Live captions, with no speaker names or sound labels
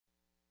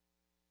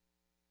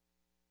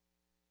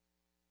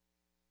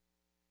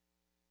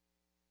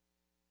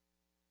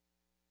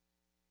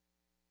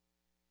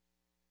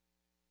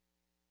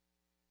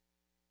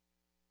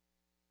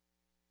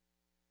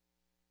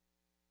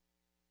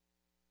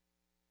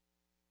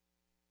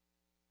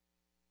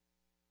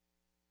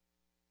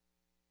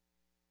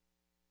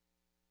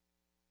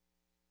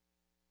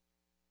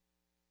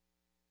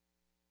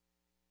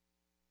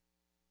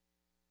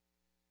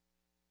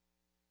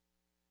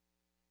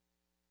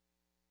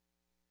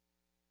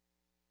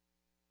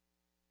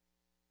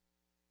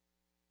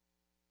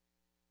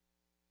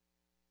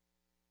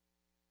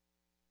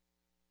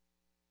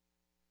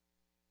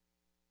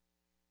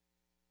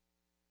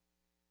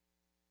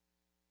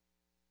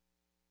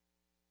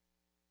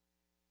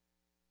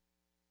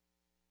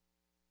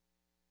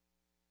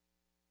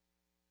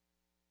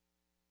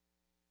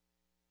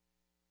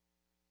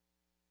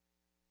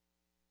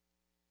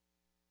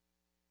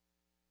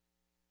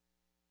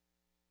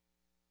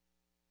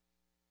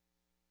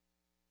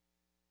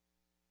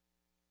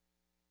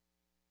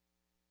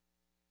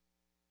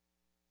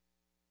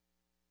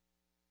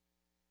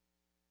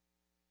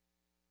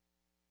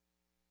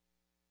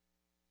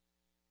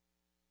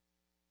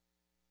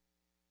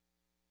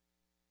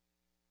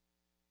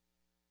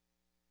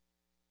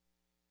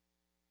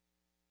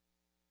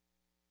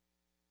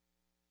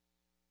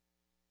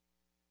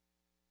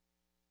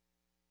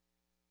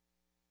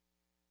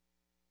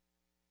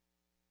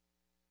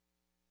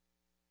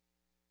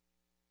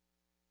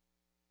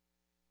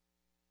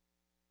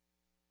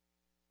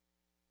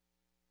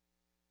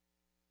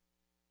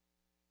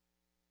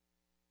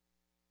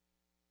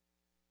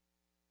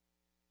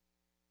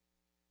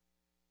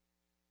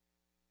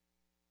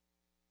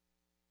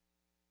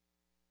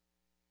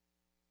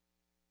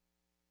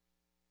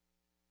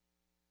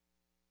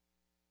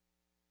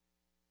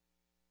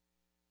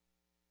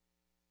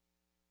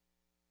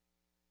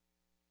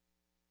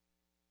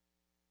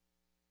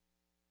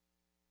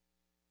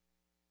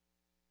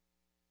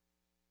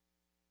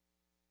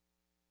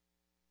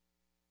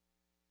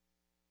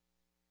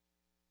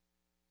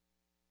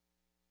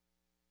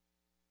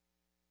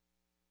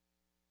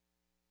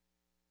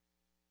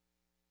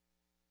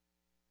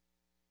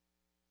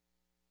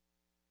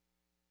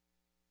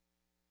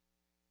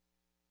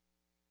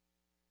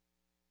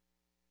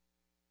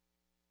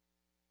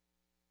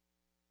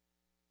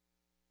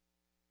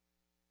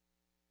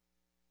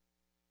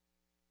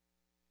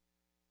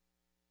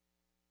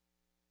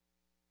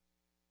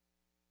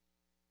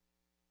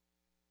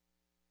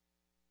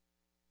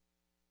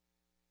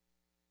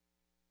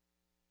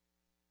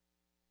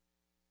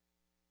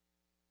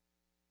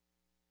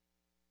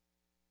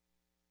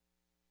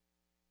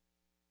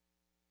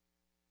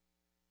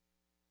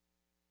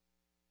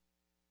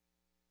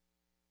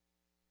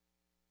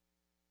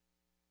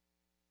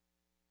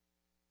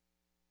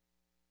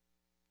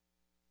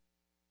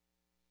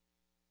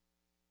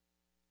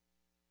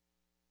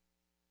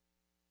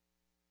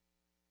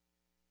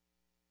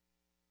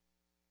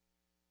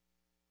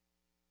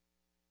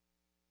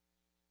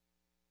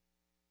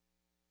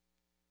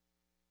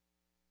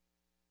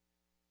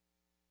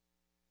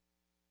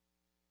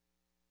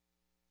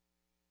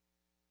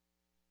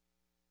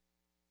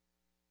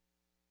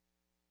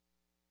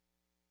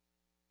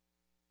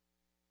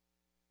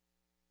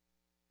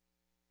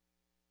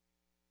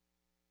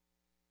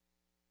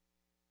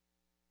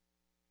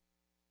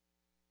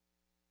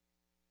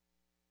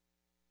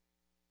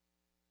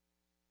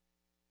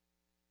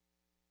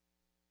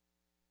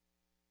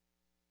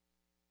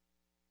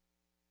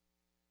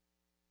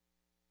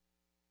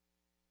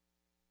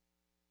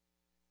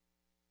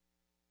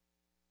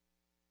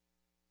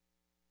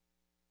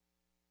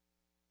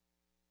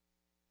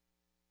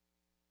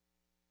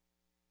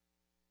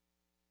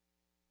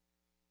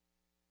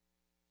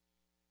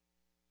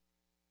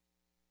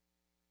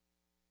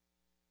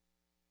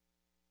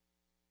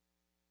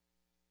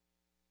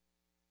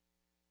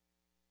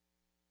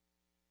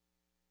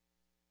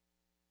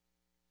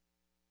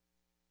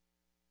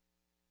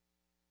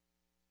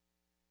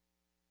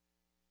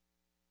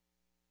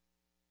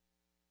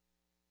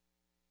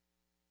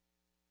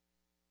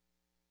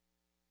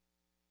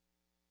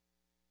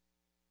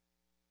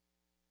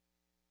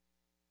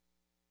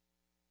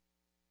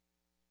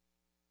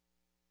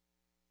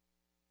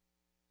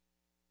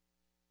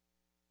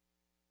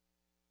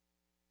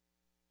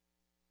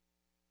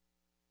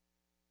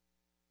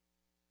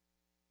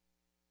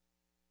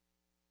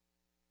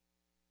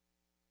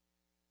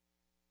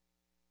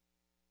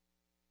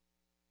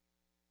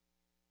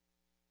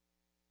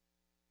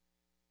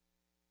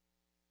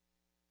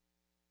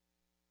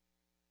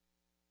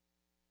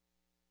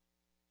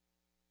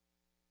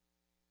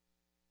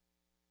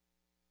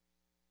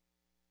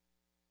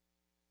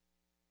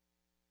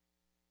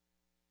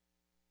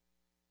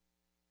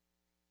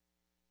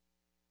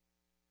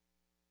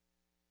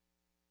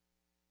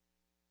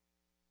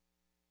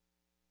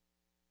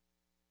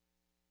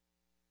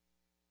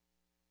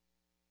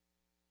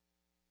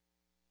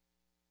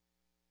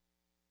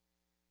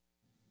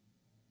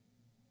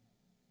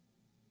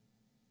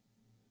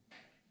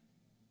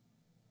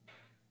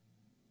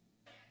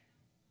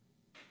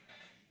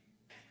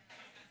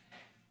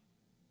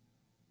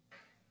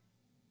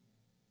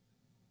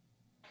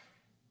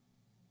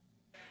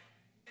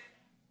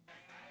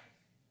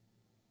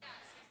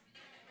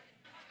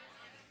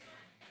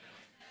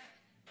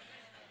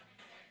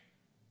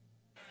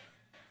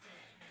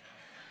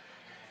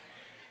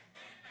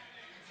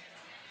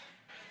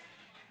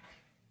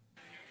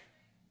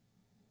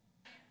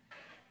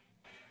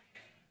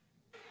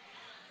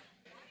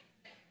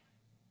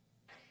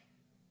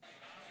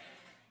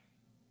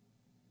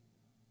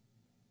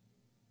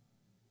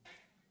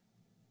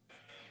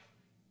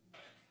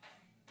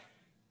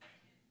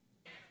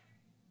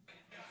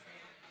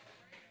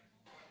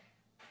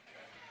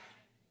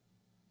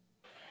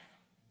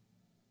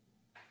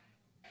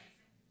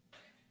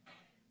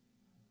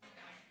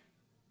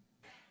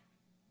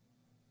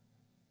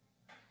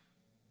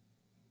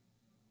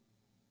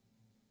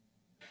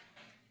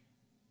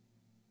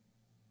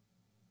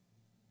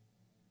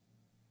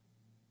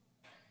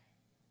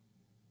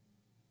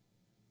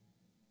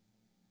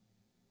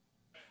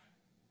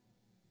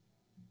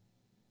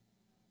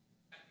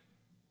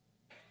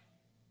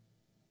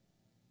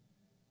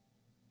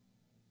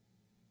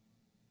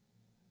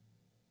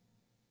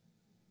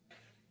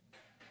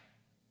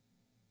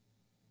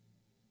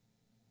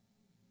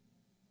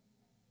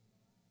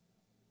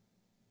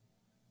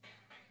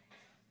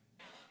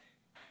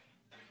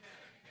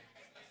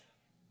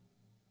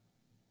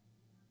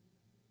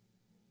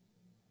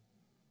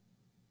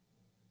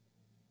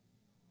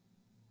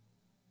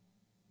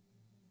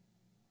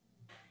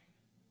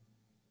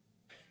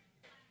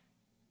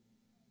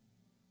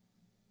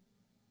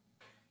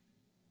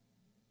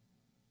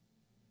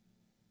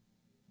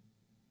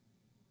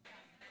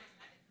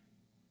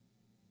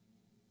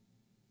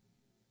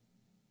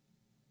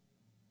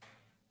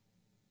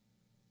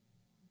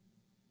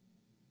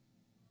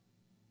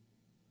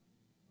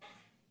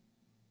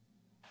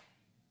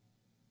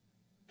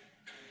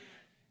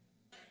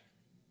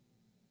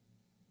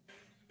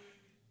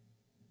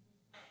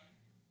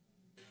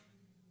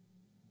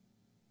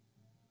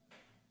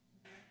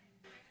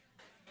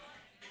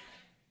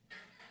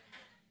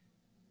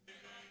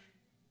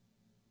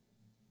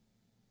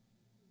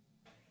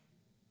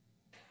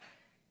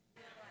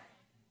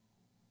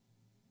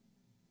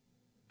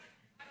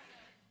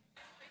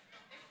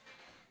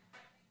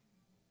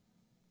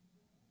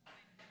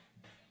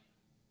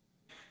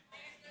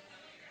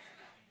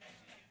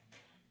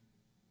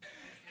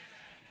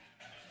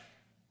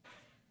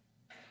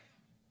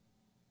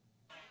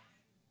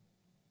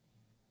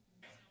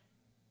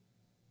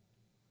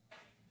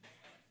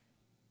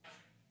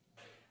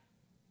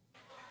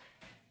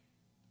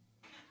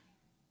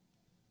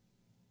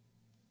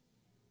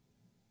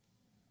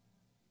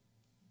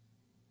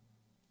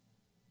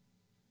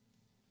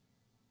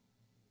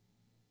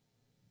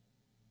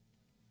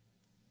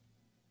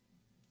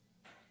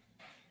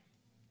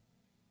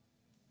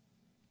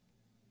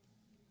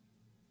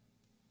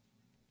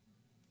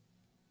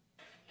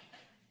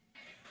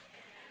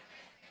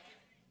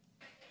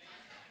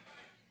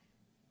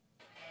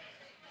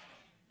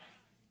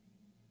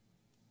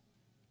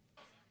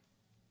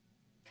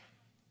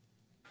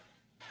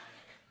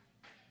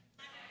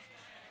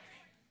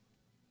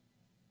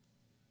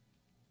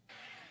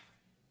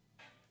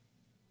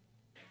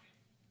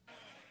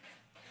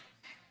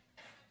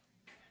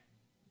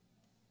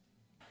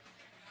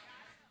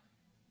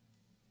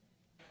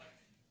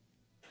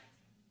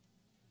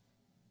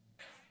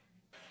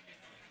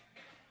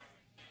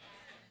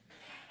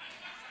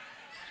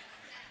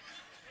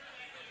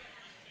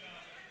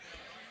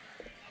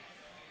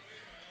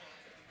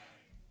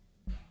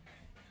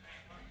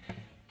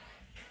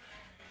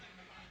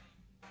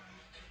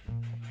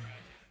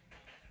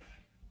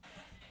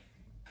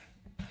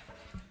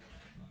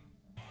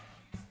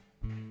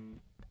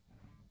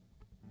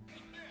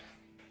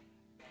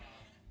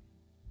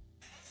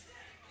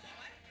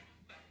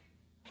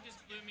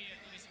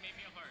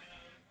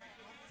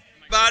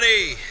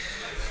everybody.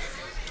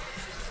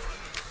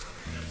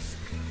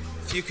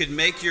 If you could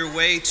make your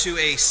way to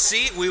a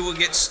seat, we will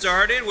get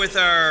started with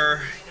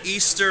our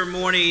Easter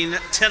morning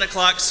 10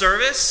 o'clock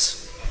service.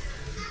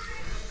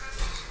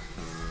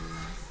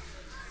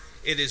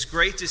 It is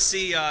great to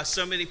see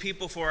so many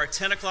people for our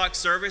 10 o'clock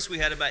service. We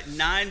had about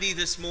 90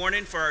 this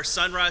morning for our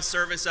sunrise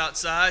service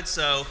outside.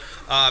 So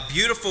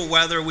beautiful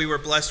weather we were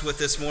blessed with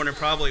this morning.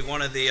 Probably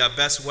one of the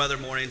best weather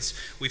mornings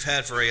we've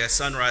had for a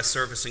sunrise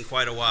service in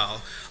quite a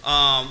while.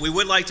 We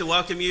would like to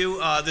welcome you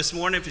this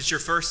morning. If it's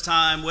your first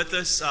time with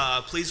us,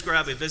 please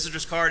grab a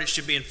visitor's card. It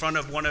should be in front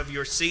of one of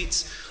your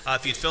seats.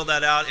 If you'd fill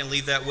that out and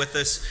leave that with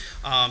us,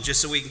 just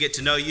so we can get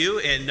to know you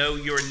and know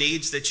your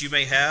needs that you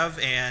may have.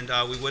 And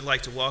we would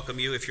like to welcome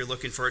you if you're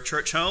looking for a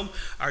church home.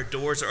 Our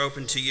doors are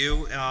open to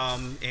you,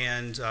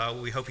 and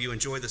we hope you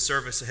enjoy the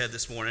service ahead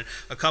this morning.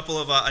 A couple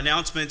of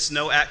announcements: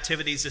 no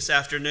activities this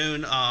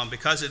afternoon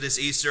because it is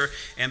Easter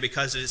and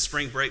because it is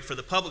spring break for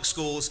the public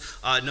schools.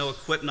 No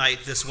equip night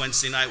this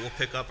Wednesday night. We'll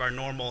pick up our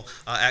normal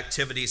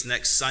activities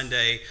next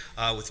Sunday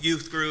with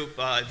youth group,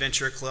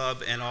 adventure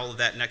club, and all of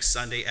that next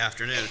Sunday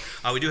afternoon.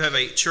 We do have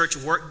a church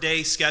work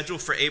day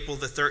scheduled for April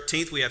the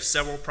 13th. We have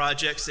several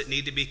projects that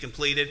need to be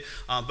completed,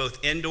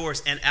 both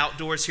indoors and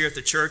outdoors here at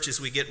the church as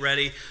we get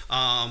ready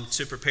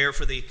to prepare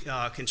for the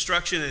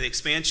construction and the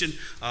expansion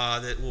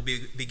that will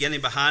be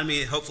beginning behind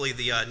me, hopefully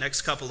the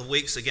next couple of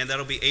weeks. Again,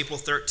 that'll be April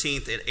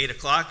 13th at 8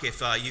 o'clock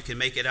if you can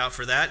make it out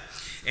for that.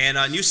 And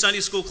a new Sunday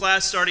school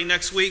class starting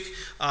next week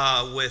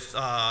with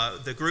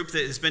the group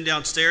that has been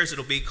downstairs.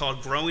 It'll be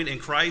called Growing in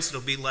Christ.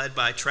 It'll be led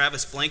by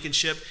Travis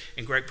Blankenship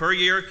and Greg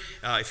Puryear.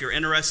 If you're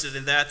interested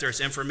in that, there's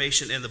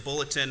information in the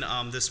bulletin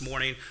this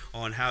morning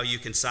on how you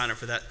can sign up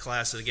for that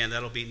class. And again,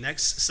 that'll be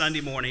next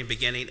Sunday morning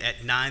beginning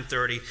at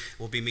 9:30.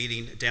 We'll be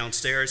meeting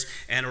downstairs.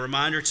 And a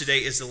reminder, today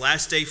is the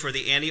last day for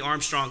the Annie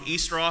Armstrong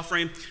Easter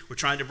offering. We're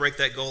trying to break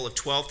that goal of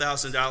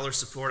 $12,000 to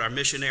support our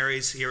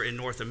missionaries here in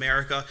North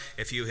America.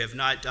 If you have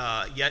not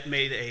yet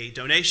made a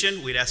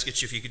donation, we'd ask you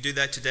if you could do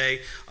that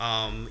today.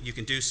 You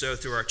can do so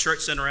through our Church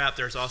Center app.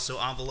 There's also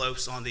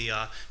envelopes on the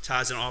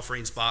tithes and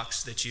offerings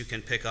box that you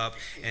can pick up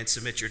and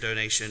submit your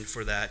donation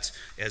for that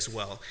as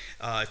well.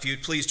 If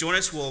you'd please join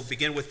us, we'll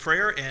begin with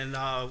prayer and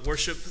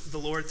worship the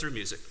Lord through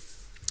music.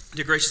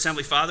 Dear gracious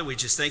Heavenly Father, we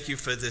just thank you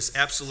for this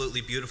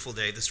absolutely beautiful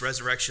day, this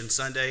Resurrection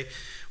Sunday.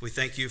 We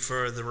thank you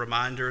for the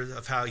reminder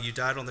of how you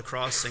died on the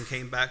cross and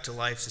came back to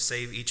life to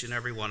save each and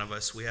every one of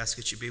us. We ask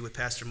that you be with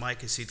Pastor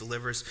Mike as he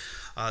delivers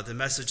the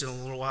message in a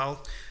little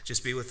while.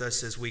 Just be with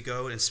us as we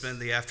go and spend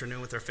the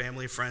afternoon with our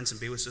family and friends,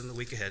 and be with us in the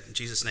week ahead. In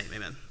Jesus' name,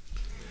 amen.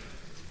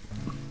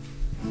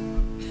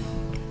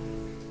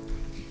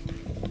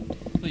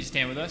 Please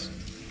stand with us.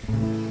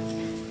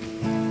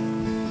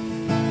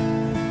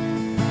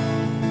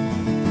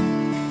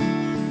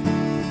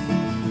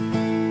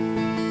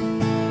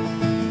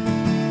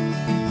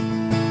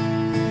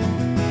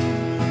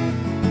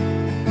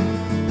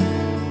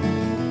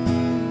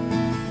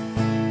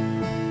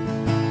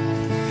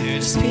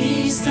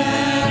 Peace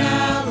that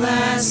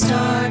outlasts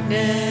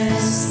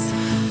darkness,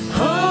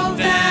 hope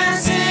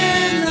that's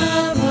in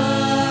the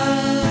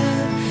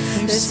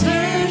blood. There's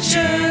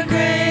future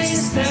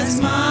grace that's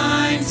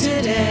mine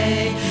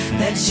today,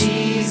 that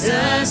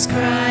Jesus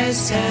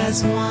Christ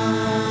has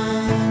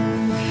won.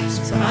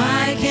 So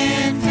I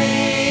can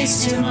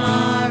face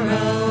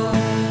tomorrow,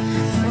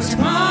 for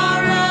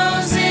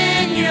tomorrow's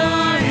in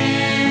your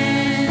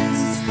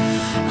hands.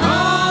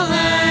 All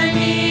I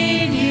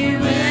need you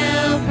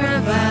will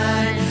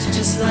provide,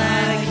 just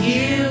like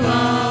you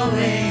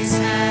always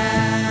have.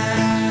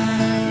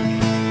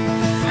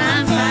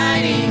 I'm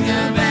fighting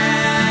a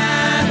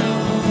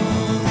battle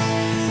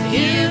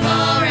you've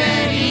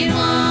already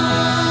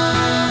won.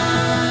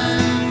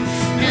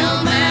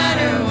 No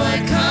matter what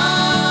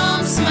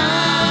comes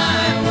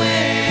my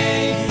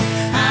way,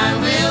 I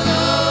will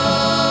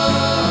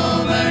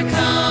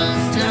overcome.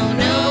 Don't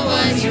know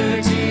what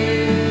you're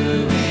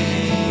doing,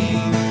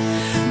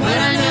 but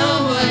I know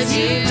what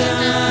you've done.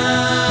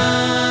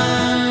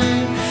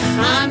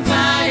 I'm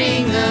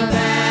fighting the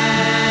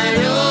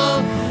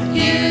battle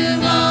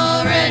you've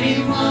already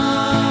won.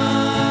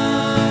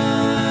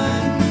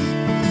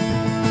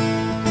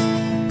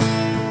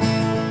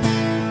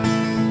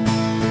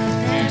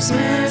 There's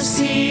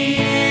mercy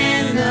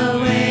in the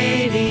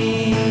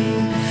waiting,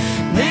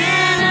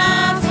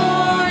 manna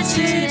for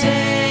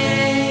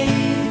today.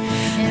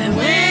 And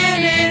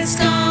when it's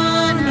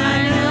gone,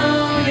 I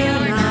know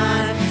you're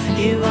not.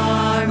 You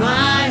are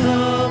my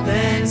hope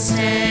and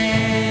stay.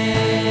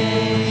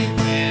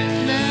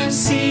 When the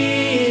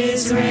sea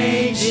is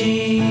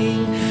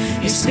raging,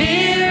 your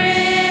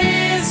spirit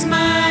is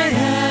my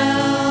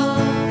help.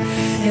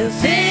 He'll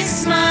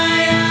fix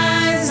my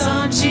eyes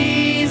on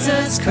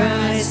Jesus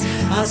Christ.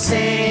 I'll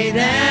say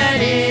that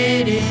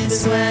it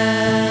is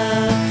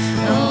well.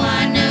 Oh,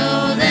 I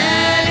know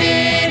that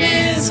it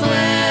is well.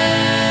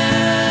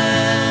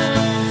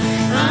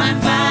 I'm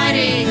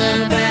fighting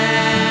a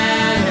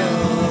battle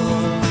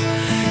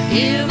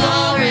you've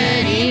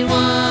already won.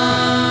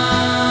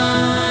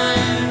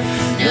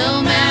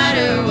 No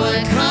matter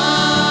what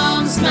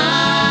comes my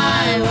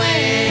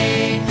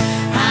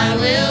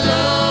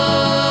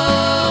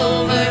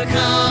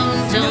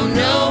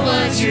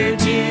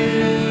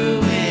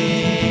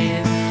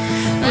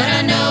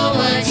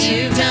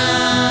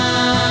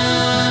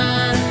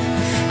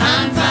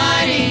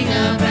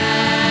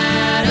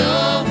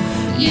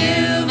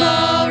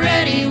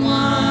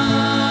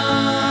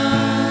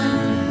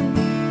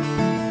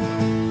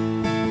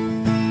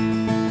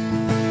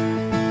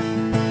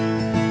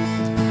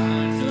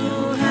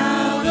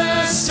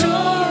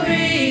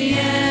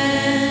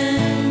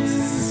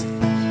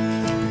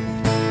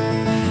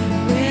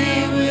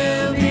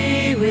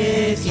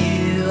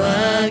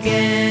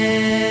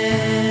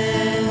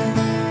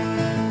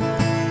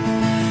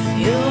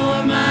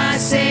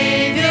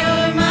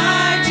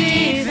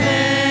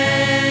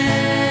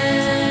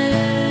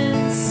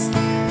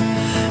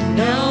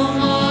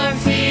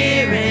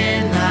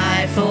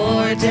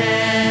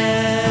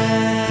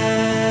dead.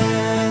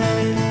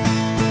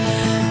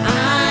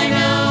 I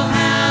know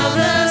how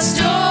the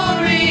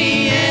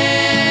story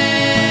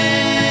ends.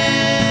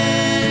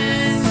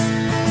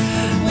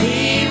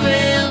 We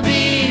will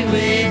be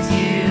with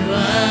you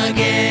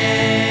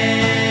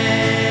again.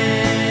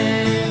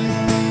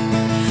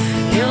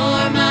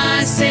 You're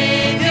my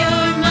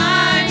Savior,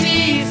 my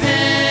defense.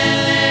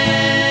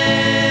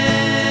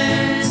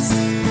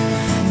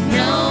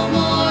 No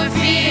more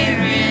fear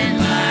in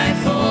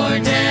life or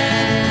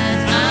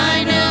death.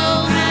 I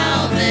know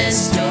how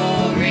this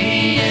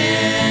story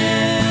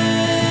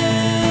ends.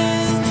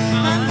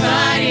 I'm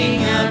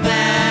fighting a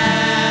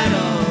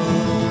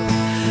battle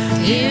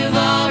you've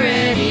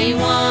already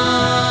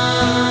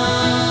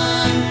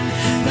won.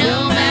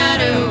 No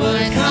matter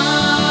what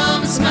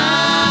comes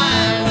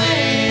my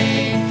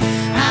way,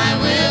 I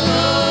will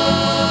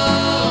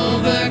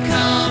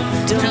overcome.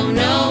 Don't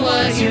know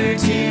what you're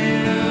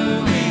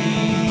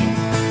doing,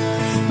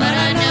 but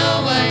I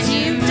know what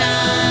you've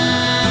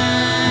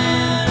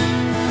done.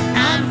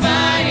 I'm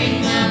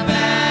fighting a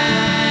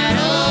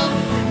battle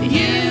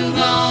you've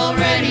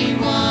already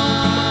won.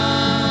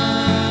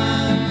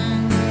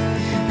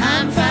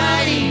 I'm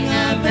fighting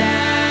a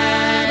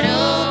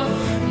battle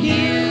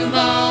you've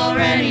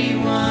already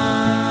won.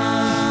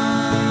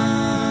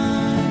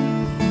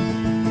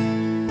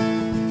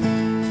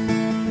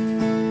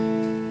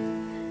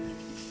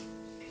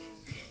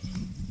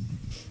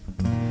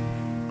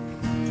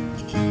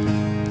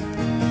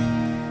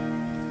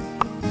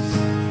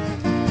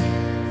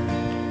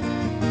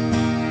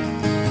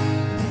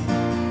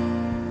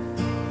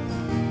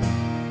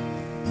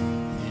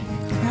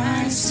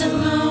 Christ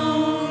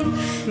alone,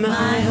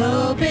 my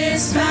hope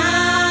is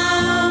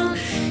found.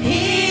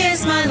 He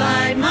is my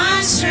light,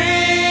 my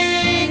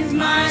strength,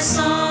 my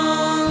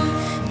song.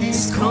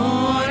 This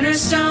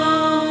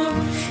cornerstone,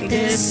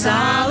 this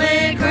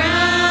solid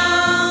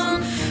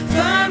ground,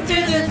 firm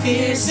through the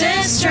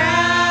fiercest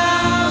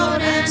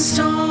drought and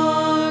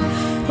storm.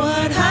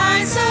 What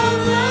heights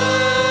of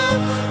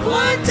love,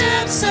 what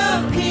depths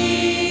of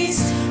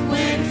peace,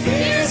 when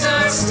fears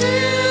are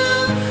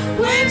still,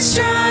 when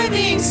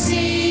striving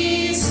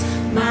cease.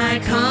 My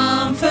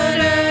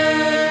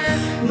comforter,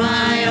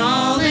 my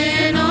all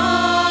in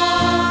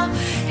all,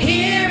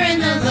 here in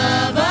the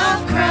love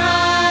of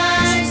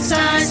Christ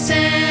I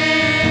stand.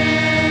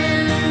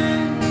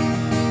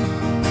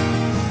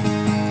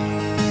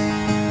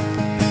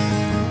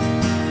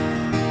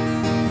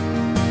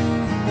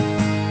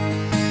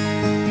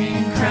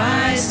 In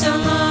Christ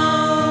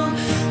alone,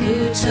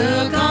 who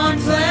took on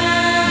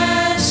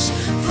flesh,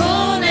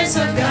 fullness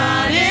of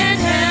God in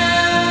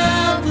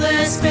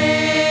helpless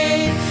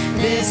babe,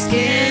 this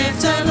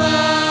gift of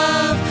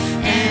love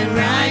and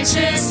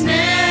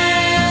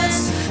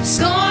righteousness,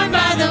 scorned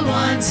by the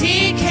ones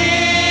he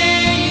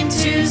came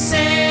to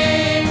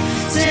save.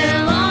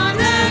 Still on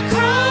the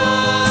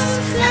cross,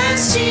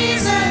 as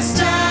Jesus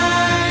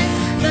died,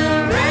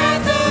 the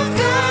wrath of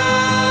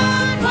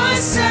God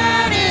was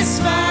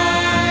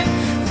satisfied.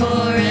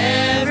 For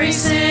every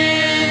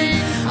sin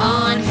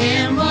on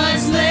him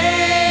was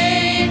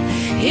laid.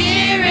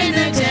 Here in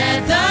the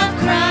death of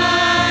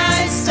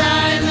Christ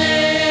I live.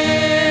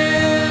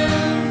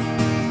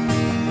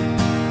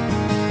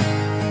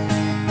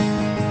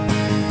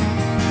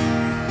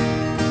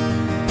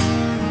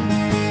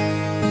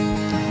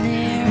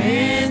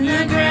 There in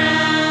the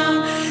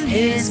ground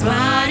his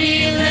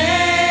body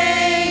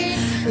lay,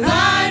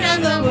 light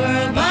of the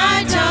world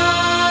by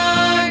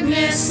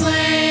darkness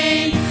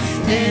slain,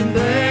 then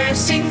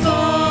bursting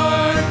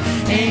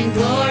forth in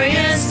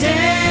glorious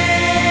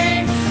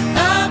day,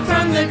 up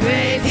from the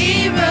grave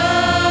he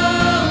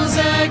rose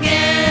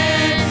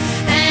again.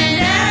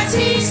 And as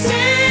he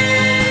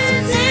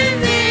stands in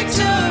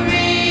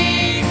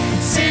victory,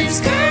 sin's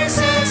curse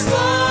has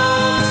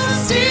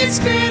lost its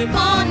grip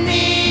on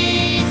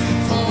me.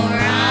 For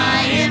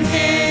I am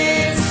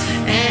his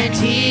and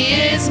he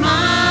is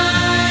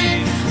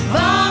mine,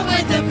 bought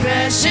with the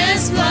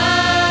precious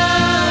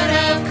blood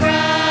of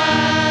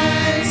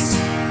Christ.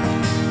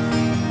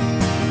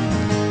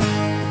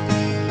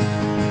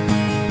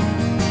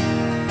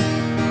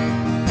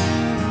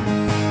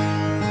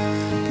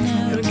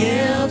 No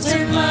guilt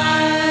in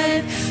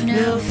life,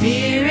 no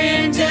fear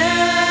in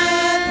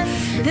death.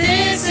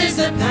 This is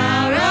the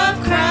power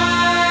of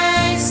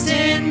Christ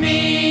in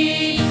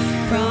me.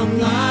 From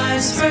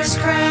life's first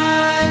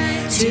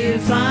cry to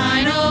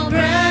final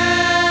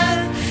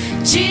breath,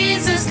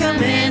 Jesus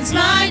commands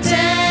my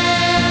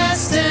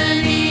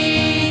destiny.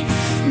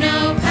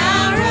 No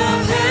power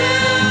of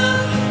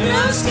hell,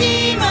 no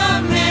scheme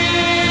of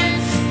man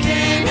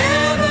can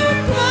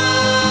ever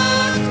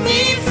pluck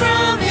me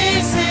from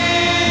his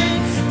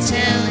hand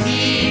till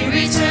he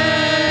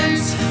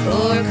returns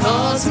or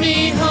calls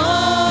me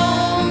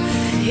home.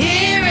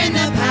 Here in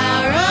the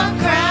power of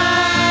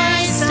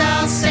Christ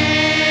I'll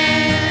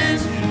stand.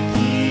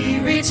 He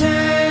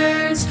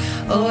returns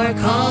or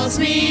calls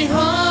me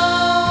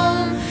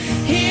home.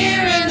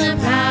 Here in the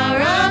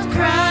power of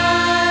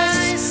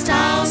Christ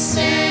I'll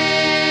stand.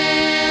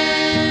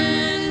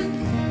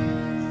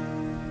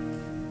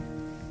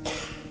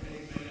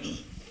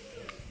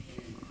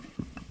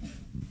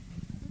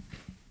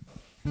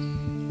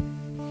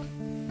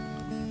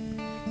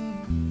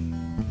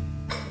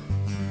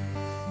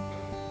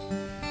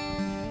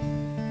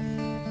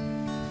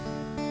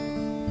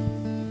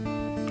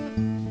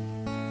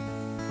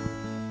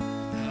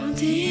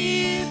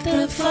 Deep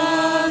the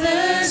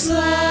Father's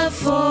love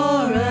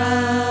for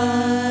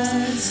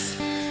us,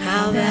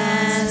 how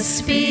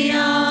vast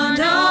beyond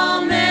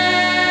all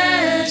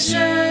measure,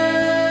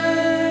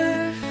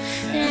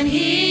 and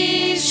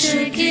He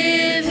should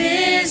give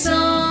His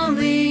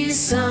only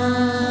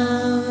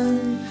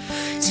Son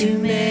to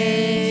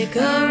make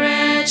a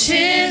wretch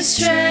His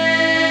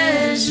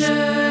treasure.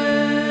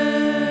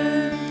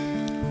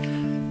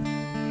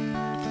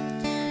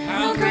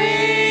 How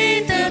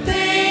great the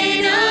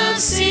pain of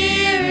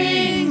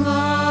searing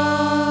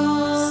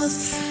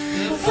loss!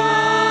 The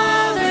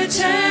Father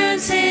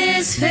turns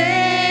His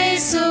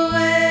face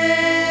away,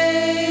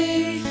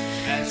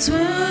 as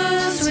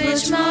wounds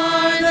which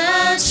mar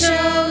the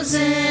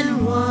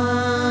chosen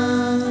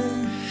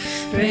one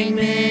bring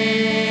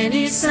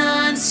many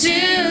sons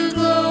to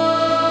glory.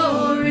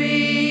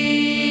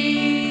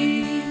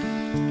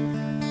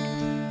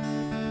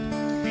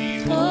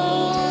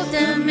 Behold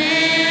the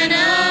man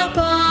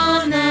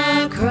upon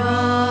the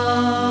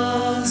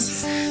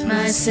cross,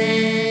 my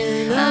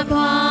sin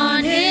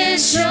upon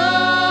His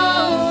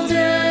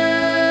shoulders.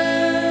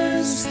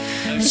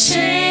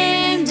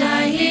 Ashamed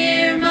I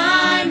hear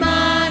my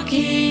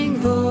mocking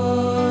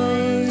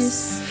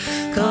voice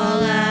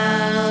call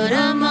out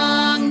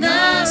among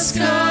the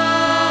scoffers.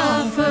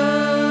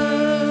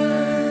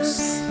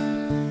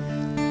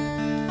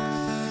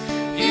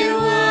 It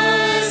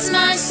was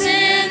my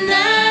sin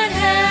that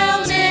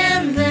held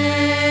Him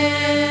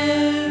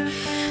there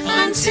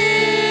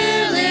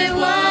until it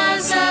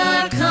was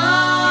accomplished.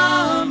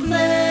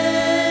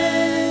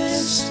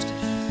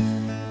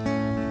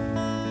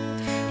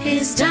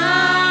 His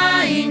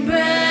dying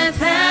breath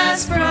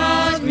has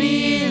brought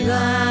me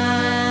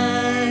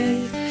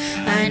life.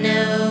 I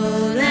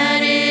know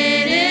that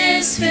it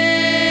is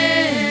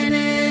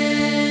finished.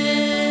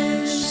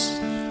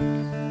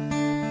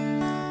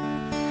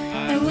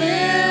 I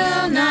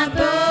will not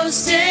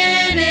boast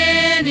in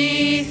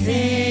anything,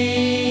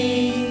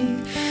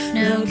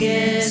 no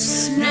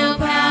gifts, no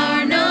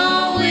power,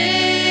 no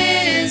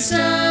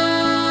wisdom,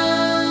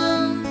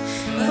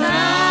 but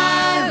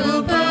I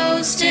will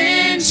boast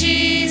in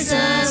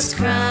Jesus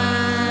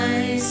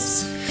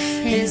Christ,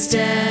 His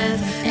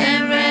death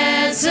and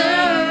resurrection.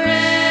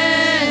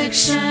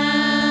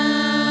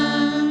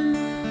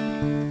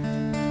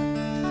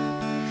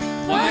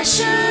 Why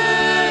should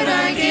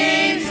I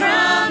gain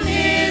from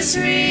His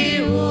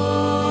reward?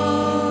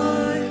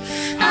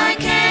 I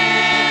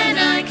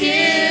cannot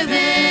give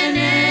an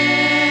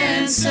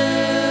answer,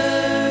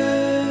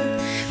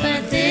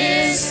 but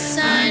this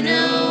I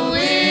know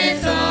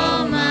with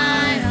all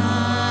my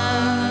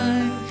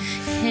heart: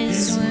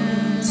 His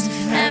wounds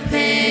have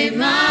paid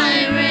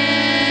my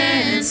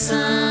ransom.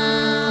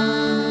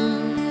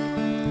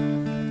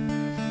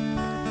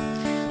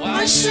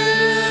 Why should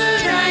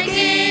I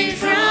gain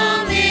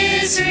from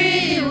His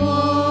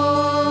reward?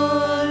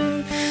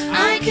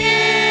 I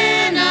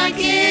cannot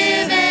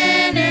give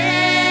an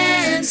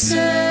answer,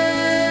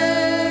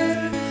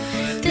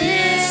 but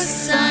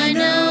this I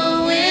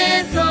know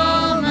with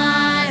all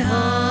my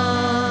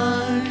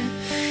heart: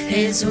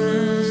 His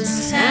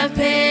wounds have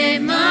paid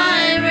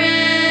my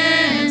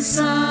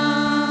ransom.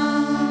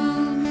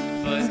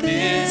 But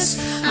this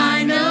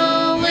I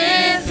know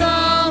with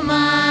all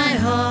my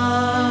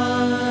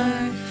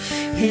heart: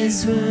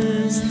 His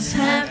wounds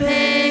have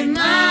paid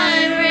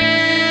my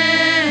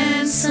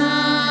ransom.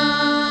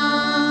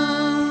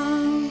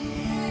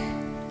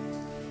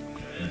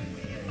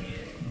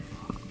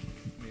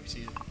 Maybe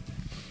see it.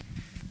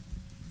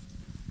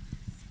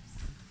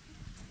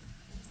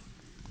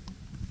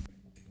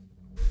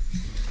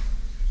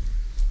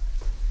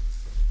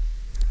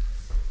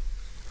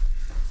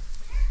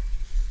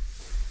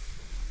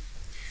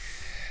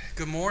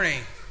 Good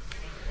morning.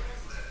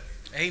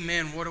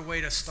 Amen. What a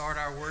way to start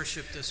our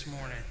worship this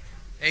morning.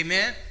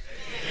 Amen?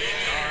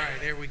 All right,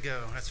 there we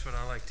go. That's what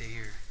I like to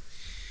hear.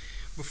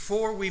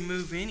 Before we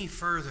move any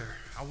further,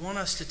 I want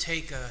us to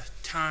take a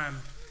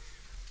time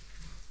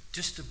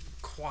just to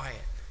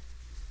quiet,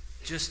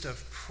 just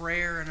of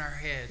prayer in our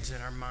heads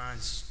and our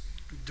minds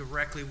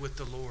directly with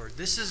the Lord.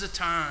 This is a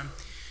time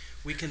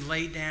we can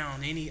lay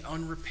down any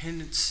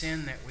unrepentant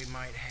sin that we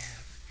might have.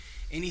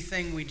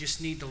 Anything we just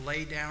need to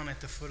lay down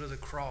at the foot of the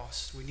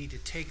cross. We need to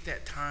take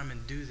that time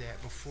and do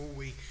that before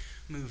we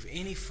move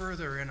any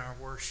further in our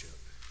worship,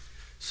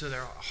 so that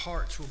our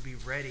hearts will be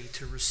ready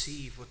to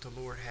receive what the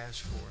Lord has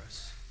for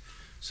us.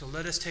 So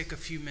let us take a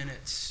few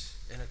minutes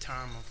in a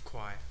time of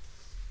quiet.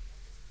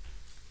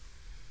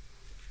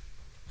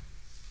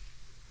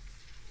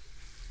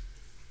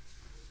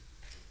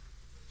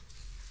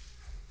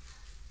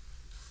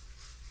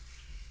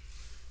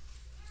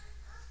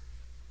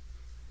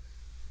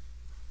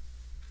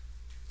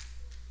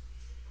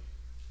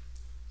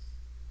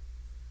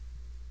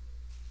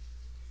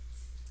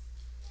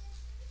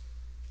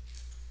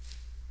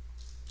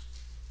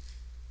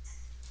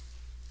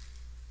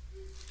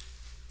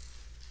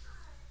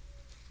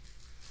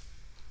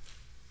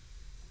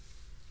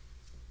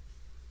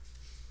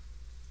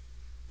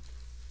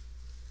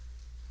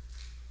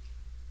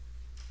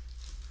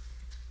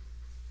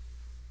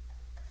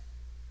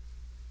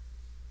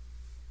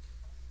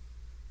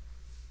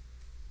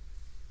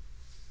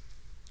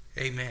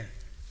 Amen.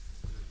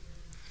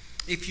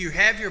 If you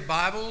have your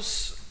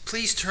Bibles,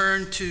 please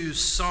turn to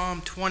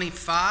Psalm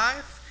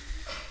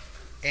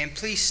 25, and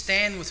please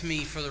stand with me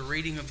for the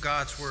reading of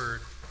God's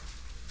Word.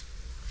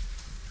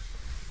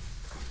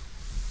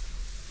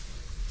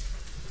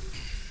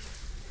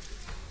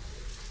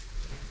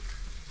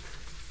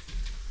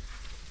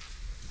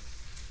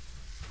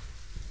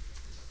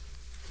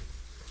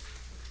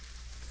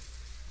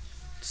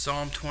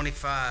 Psalm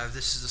 25,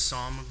 this is the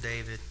Psalm of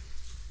David.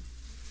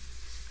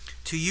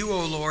 To you,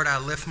 O Lord, I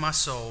lift my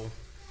soul.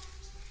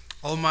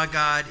 O my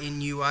God,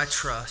 in you I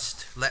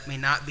trust. Let me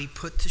not be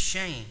put to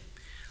shame.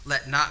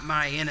 Let not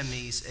my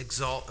enemies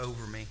exult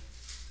over me.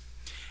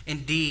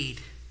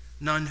 Indeed,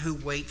 none who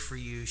wait for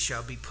you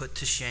shall be put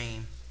to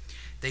shame.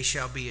 They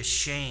shall be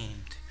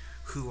ashamed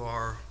who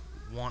are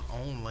one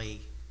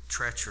only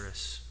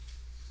treacherous.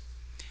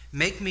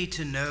 Make me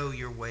to know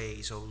your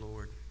ways, O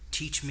Lord.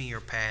 Teach me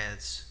your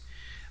paths.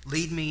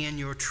 Lead me in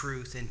your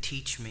truth and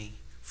teach me,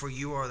 for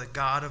you are the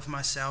God of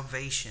my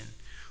salvation.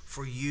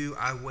 For you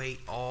I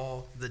wait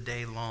all the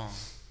day long.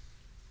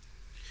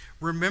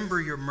 Remember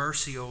your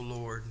mercy, O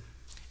Lord,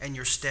 and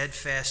your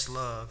steadfast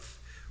love,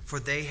 for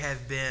they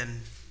have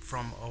been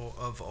from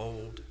of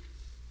old.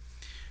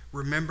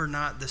 Remember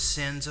not the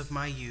sins of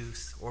my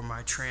youth or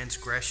my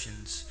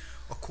transgressions.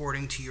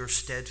 According to your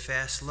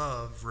steadfast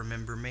love,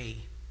 remember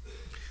me.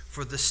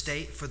 For the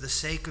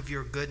sake of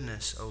your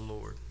goodness, O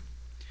Lord.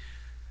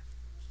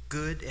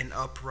 Good and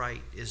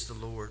upright is the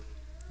Lord.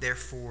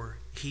 Therefore,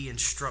 he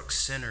instructs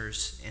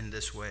sinners in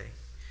this way.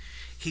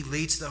 He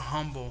leads the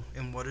humble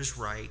in what is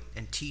right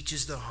and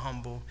teaches the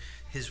humble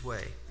his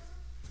way.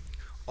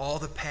 All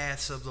the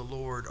paths of the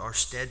Lord are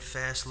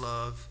steadfast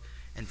love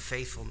and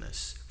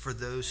faithfulness for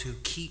those who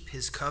keep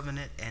his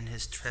covenant and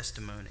his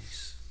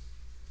testimonies.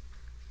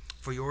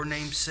 For your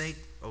name's sake,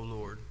 O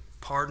Lord,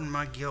 pardon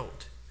my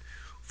guilt,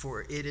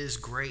 for it is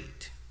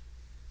great.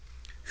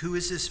 Who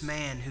is this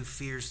man who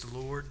fears the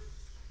Lord?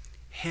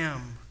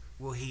 Him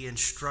will he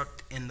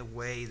instruct in the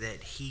way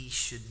that he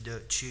should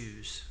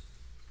choose.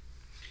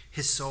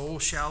 His soul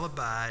shall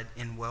abide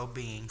in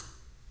well-being,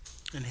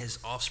 and his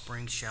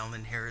offspring shall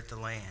inherit the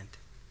land.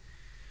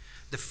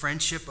 The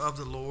friendship of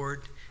the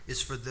Lord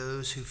is for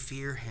those who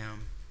fear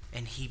him,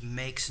 and he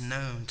makes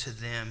known to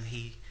them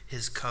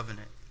his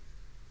covenant.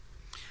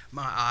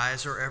 My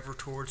eyes are ever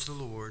towards the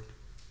Lord,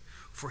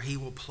 for he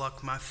will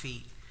pluck my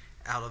feet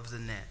out of the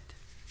net.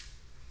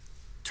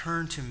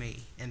 Turn to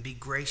me and be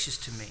gracious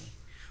to me,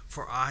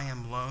 for I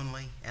am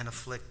lonely and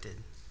afflicted.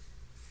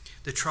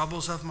 The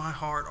troubles of my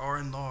heart are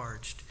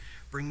enlarged.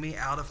 Bring me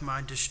out of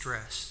my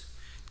distress.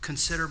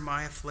 Consider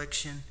my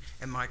affliction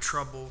and my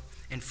trouble,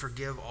 and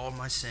forgive all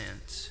my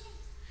sins.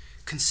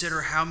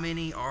 Consider how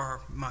many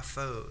are my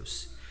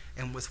foes,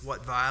 and with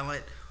what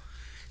violent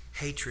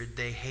hatred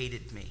they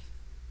hated me.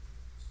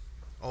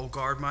 O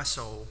guard my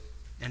soul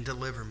and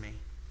deliver me.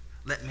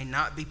 Let me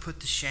not be put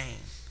to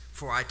shame,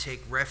 for I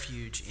take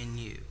refuge in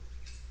you.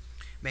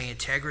 May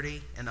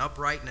integrity and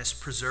uprightness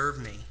preserve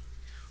me,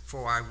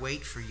 for I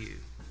wait for you.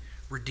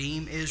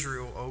 Redeem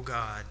Israel, O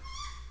God,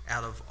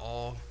 out of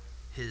all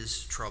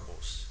his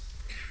troubles.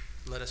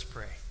 Let us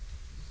pray.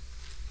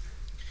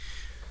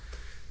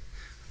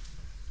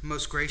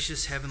 Most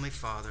gracious Heavenly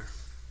Father,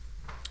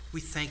 we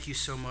thank you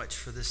so much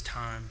for this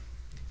time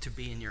to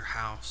be in your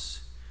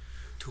house,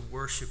 to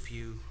worship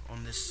you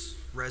on this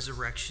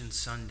Resurrection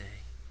Sunday.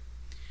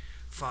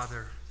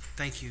 Father,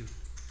 thank you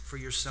for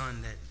your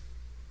Son that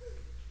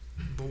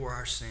bore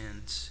our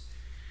sins,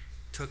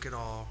 took it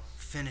all,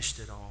 finished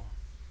it all,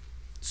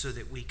 so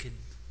that we could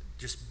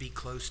just be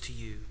close to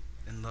you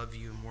and love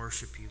you and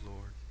worship you,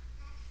 Lord.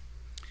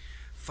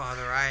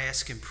 Father, I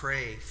ask and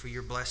pray for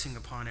your blessing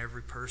upon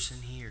every person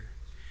here,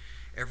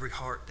 every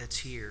heart that's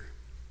here.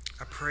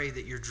 I pray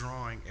that you're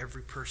drawing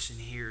every person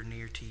here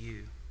near to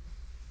you.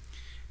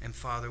 And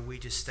Father, we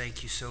just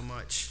thank you so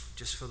much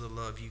just for the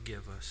love you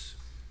give us.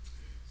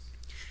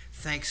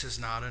 Thanks is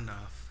not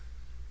enough.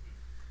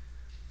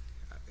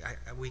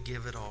 We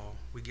give it all.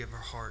 We give our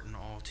heart and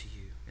all to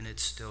you, and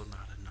it's still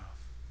not enough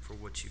for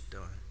what you've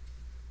done.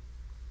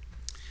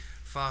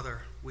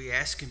 Father, we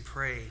ask and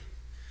pray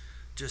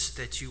just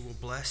that you will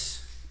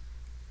bless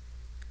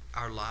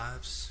our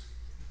lives,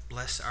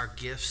 bless our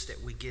gifts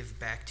that we give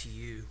back to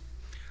you,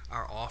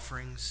 our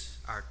offerings,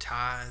 our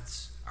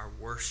tithes, our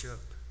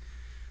worship,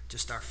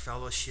 just our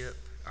fellowship,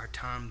 our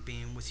time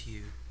being with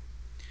you.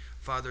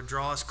 Father,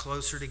 draw us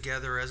closer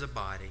together as a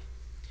body.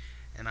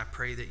 And I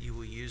pray that you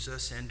will use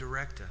us and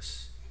direct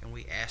us. And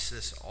we ask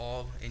this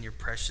all in your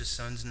precious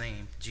Son's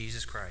name,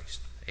 Jesus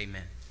Christ.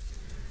 Amen.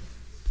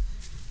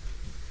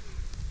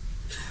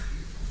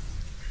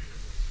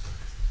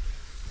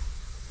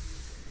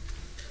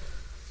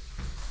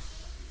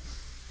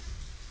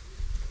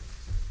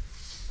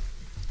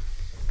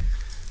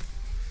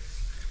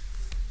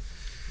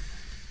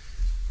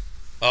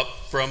 Up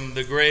from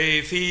the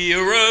grave he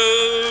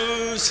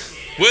arose,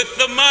 with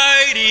the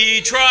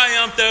mighty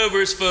triumph over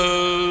his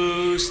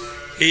foes.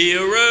 He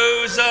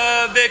arose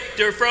a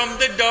victor from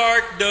the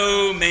dark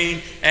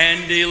domain,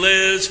 and he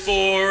lives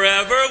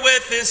forever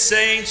with his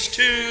saints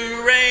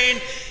to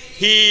reign.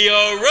 He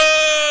arose,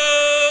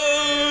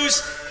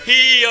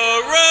 he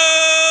arose.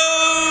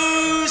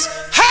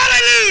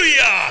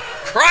 Hallelujah!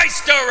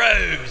 Christ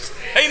arose.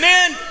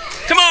 Amen?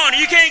 Come on,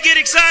 you can't get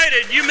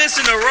excited. You're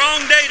missing the wrong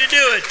day to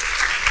do it.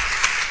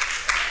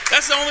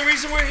 That's the only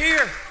reason we're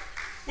here.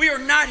 We are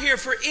not here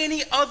for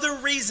any other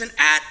reason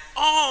at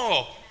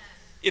all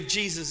if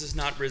Jesus is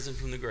not risen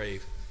from the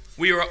grave.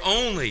 We are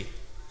only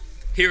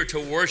here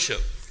to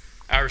worship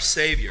our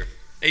Savior.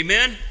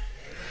 Amen?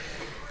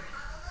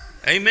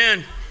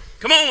 Amen.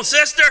 Come on,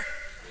 sister.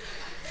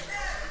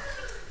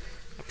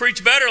 I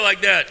preach better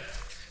like that.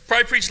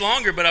 Probably preach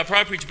longer, but I'll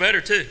probably preach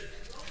better too.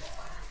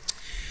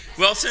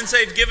 Well, since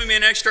they've given me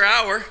an extra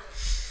hour,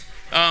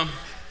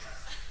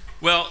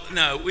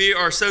 we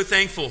are so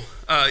thankful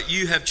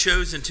you have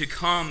chosen to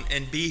come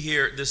and be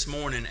here this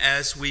morning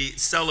as we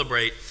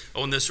celebrate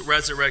on this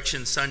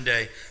Resurrection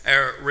Sunday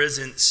our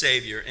risen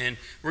Savior. And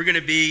we're going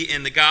to be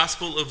in the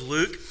Gospel of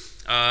Luke.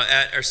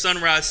 At our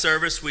sunrise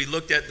service, we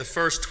looked at the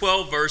first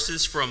 12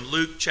 verses from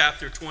Luke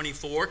chapter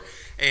 24.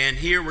 And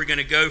here we're going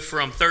to go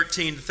from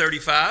 13 to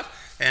 35.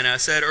 And I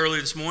said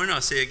earlier this morning, I'll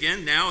say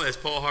again, now as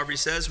Paul Harvey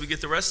says, we get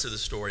the rest of the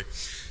story.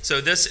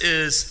 So this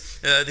is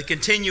the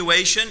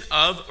continuation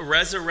of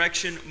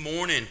Resurrection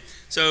Morning.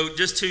 So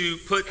just to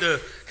put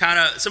the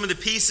some of the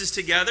pieces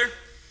together,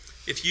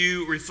 if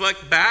you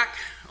reflect back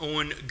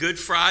on Good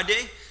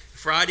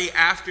Friday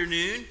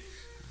afternoon,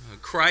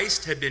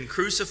 Christ had been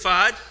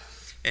crucified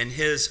and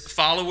his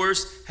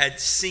followers had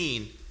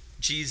seen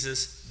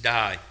Jesus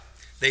die.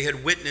 They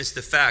had witnessed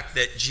the fact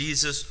that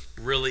Jesus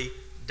really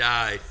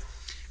died.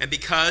 And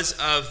because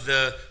of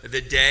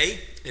the day,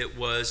 it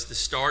was the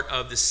start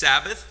of the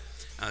Sabbath.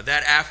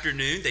 That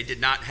afternoon, they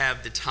did not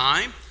have the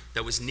time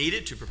that was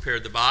needed to prepare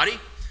the body.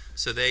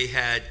 So they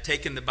had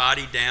taken the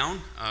body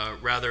down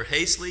rather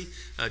hastily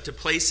to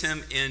place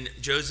him in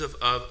Joseph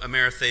of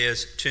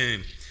Arimathea's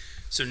tomb.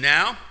 So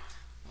now,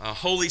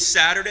 Holy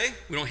Saturday,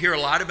 we don't hear a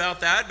lot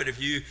about that, but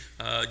if you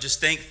just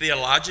think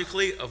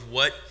theologically of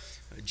what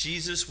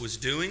Jesus was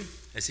doing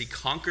as he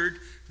conquered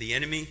the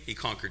enemy, he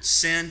conquered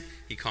sin,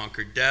 he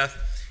conquered death.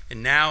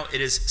 And now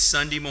it is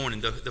Sunday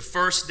morning, the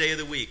first day of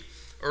the week,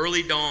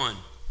 early dawn.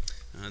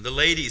 The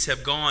ladies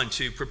have gone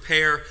to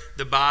prepare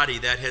the body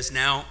that has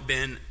now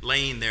been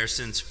laying there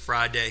since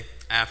Friday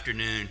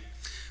afternoon.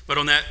 But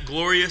on that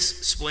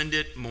glorious,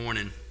 splendid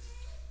morning,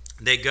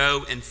 they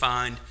go and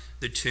find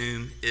the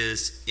tomb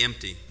is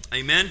empty.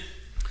 Amen?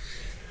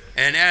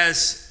 And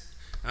as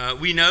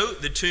we know,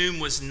 the tomb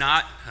was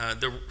not,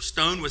 the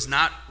stone was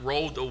not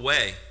rolled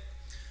away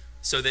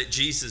so that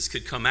Jesus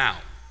could come out.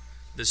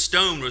 The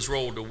stone was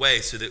rolled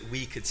away so that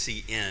we could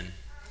see in.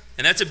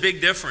 And that's a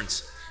big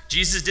difference.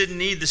 Jesus didn't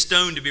need the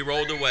stone to be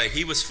rolled away.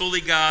 He was fully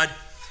God.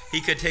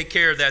 He could take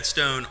care of that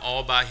stone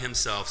all by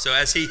himself. So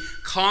as he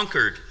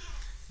conquered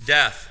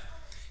death,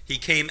 he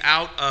came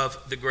out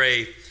of the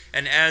grave.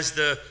 And as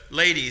the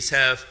ladies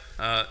have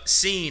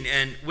seen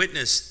and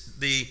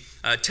witnessed the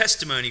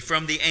testimony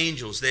from the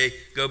angels, they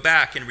go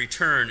back and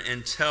return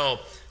and tell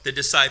the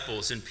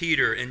disciples, and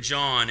Peter and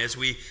John, as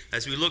we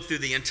look through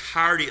the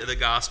entirety of the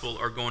gospel,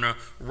 are going to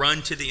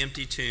run to the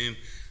empty tomb,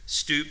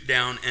 stoop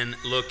down and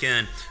look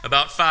in.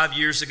 About 5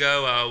 years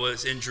ago, I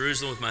was in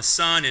Jerusalem with my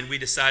son, and we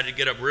decided to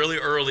get up really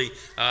early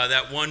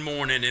that one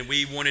morning, and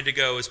we wanted to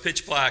go. It was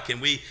pitch black,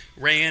 and we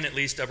ran, at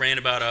least I ran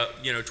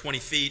about 20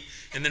 feet,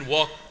 and then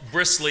walked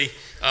briskly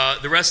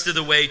the rest of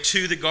the way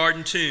to the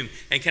garden tomb.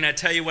 And can I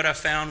tell you what I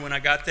found when I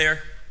got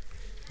there?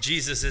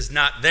 Jesus is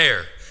not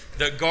there.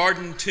 The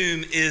garden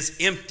tomb is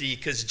empty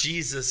because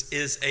Jesus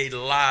is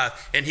alive.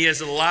 And he is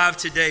alive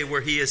today,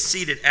 where he is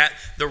seated at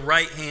the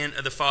right hand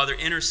of the Father,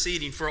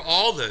 interceding for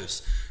all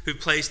those who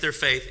place their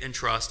faith and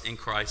trust in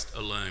Christ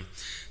alone.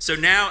 So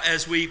now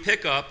as we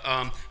pick up,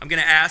 I'm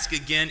going to ask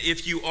again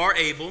if you are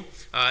able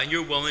and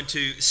you're willing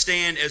to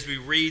stand as we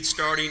read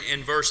starting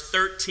in verse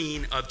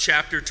 13 of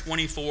chapter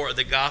 24 of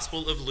the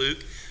Gospel of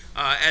Luke.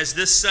 As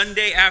this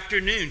Sunday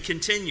afternoon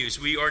continues,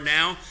 we are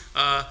now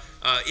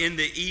in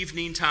the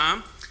evening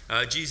time.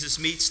 Jesus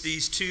meets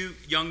these two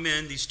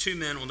men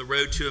on the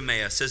road to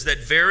Emmaus. It says that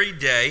very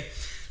day,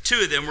 two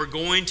of them were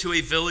going to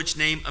a village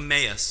named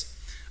Emmaus,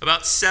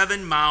 about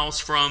 7 miles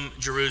from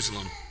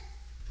Jerusalem.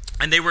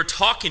 And they were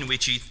talking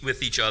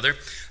with each other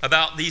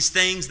about these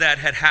things that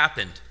had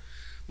happened.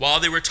 While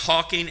they were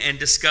talking and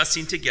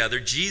discussing together,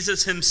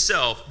 Jesus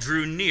himself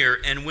drew near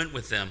and went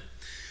with them.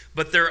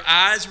 But their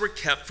eyes were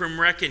kept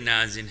from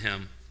recognizing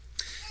him.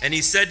 And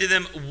he said to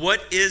them,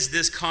 "What is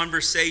this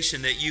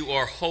conversation that you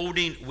are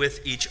holding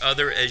with each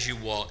other as you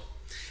walk?"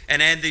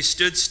 And as they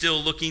stood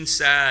still looking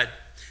sad,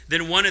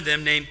 then one of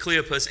them, named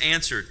Cleopas,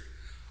 answered,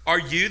 "Are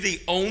you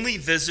the only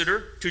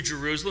visitor to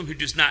Jerusalem who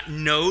does not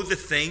know the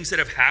things that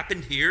have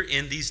happened here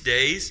in these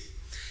days?"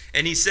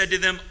 And he said to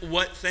them,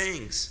 "What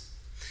things?"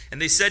 And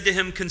they said to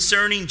him,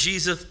 "Concerning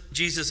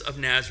Jesus of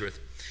Nazareth,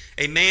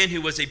 a man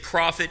who was a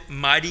prophet,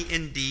 mighty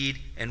in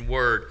deed and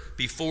word,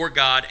 before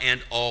God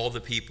and all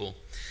the people.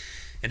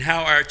 and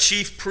how our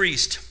chief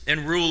priest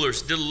and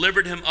rulers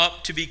delivered him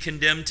up to be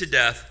condemned to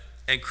death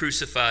and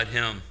crucified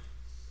him.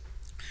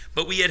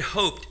 But we had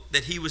hoped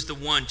that he was the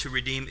one to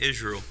redeem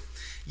Israel.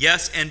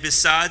 Yes, and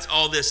besides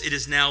all this, it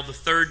is now the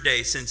third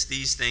day since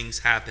these things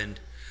happened.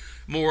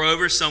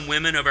 Moreover, some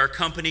women of our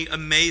company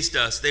amazed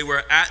us. They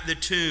were at the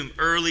tomb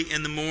early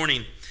in the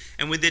morning,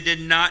 and when they did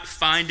not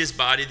find his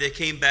body, they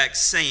came back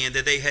saying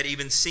that they had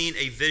even seen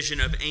a vision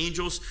of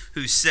angels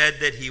who said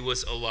that he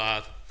was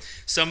alive.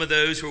 Some of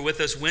those who were with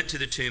us went to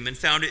the tomb and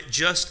found it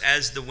just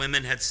as the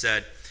women had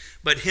said,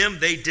 but him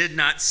they did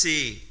not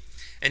see.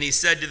 And he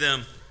said to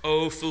them,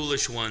 O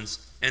foolish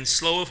ones, and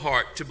slow of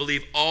heart to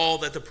believe all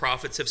that the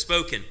prophets have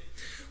spoken.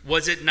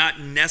 Was it not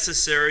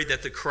necessary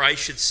that the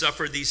Christ should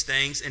suffer these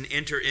things and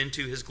enter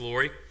into his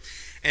glory?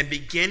 And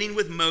beginning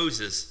with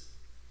Moses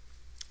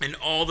and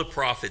all the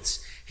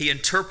prophets, he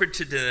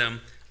interpreted to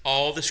them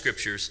all the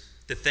scriptures,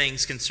 the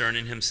things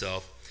concerning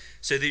himself.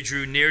 So they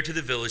drew near to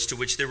the village to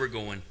which they were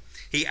going.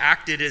 He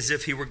acted as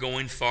if he were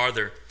going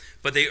farther,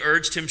 but they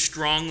urged him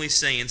strongly,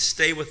 saying,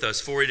 Stay with us,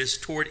 for it is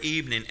toward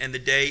evening, and the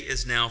day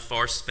is now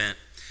far spent.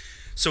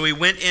 So he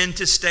went in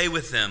to stay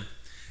with them.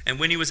 And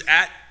when he was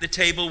at the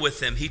table with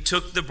them, he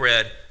took the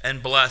bread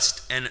and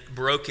blessed and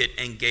broke it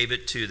and gave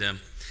it to them.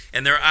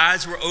 And their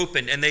eyes were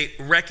opened, and they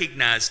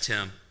recognized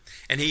him.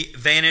 And he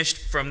vanished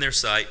from their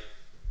sight.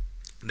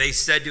 They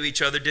said to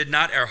each other, Did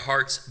not our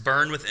hearts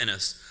burn within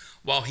us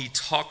while he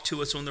talked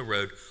to us on the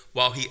road,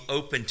 while he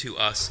opened to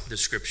us the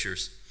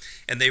scriptures?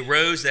 And they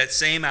rose that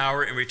same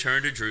hour and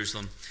returned to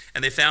Jerusalem.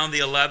 And they found the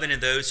 11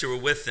 and those who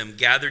were with them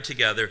gathered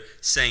together,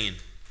 saying,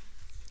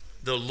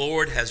 The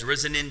Lord has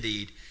risen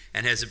indeed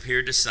and has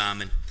appeared to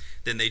Simon.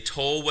 Then they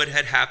told what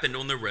had happened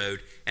on the road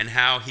and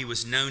how he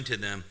was known to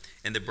them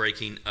in the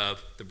breaking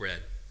of the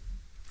bread.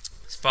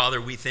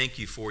 Father, we thank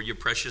you for your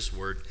precious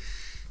word.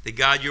 That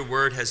God, your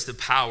word has the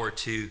power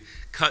to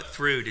cut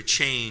through, to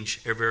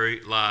change our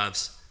very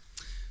lives.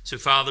 So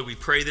Father, we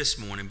pray this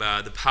morning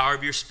by the power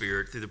of your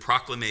Spirit through the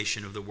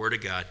proclamation of the word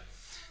of God,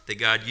 that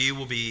God, you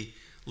will be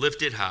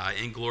lifted high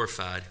and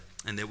glorified,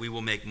 and that we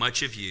will make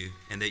much of you,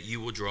 and that you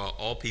will draw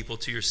all people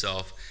to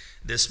yourself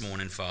this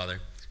morning,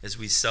 Father, as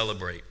we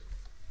celebrate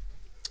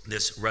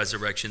this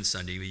Resurrection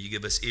Sunday. Will you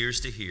give us ears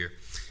to hear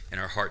and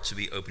our hearts to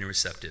be open and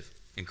receptive?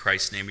 In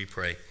Christ's name we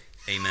pray.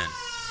 Amen.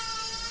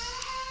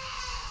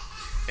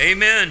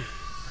 Amen.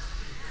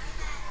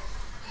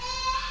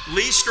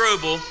 Lee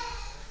Strobel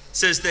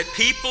says that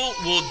people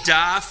will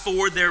die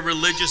for their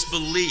religious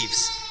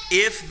beliefs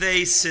if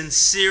they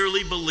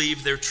sincerely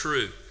believe they're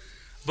true.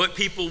 But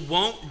people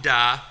won't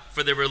die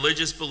for their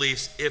religious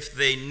beliefs if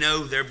they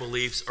know their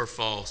beliefs are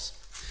false.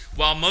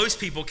 While most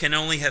people can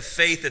only have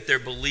faith that their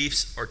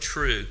beliefs are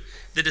true,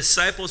 the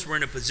disciples were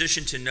in a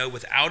position to know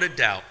without a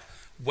doubt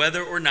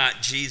whether or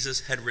not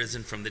Jesus had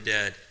risen from the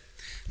dead.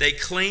 They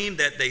claimed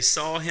that they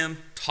saw him,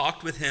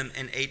 talked with him,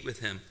 and ate with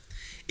him.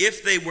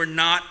 If they were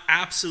not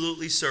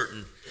absolutely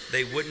certain,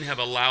 they wouldn't have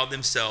allowed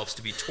themselves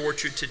to be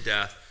tortured to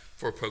death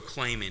for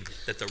proclaiming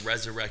that the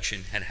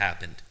resurrection had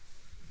happened.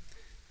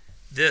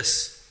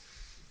 This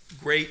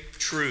great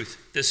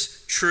truth,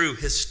 this true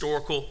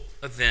historical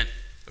event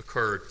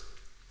occurred.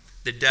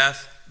 The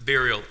death,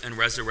 burial, and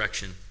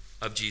resurrection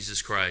of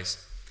Jesus Christ.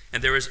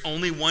 And there is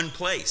only one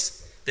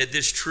place that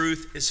this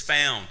truth is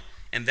found,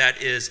 and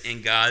that is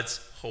in God's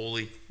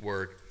holy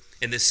word,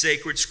 in the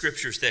sacred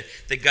scriptures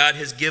that God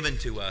has given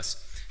to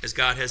us, as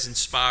God has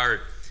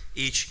inspired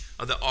each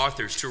of the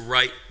authors to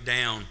write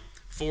down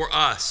for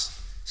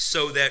us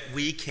so that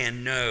we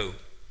can know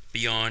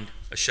beyond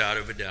a shadow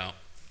of a doubt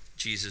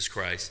Jesus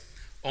Christ.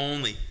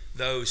 Only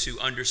those who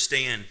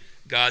understand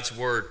God's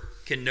word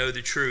can know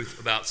the truth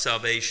about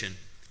salvation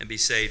and be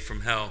saved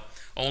from hell.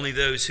 Only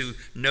those who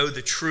know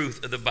the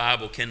truth of the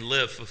Bible can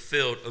live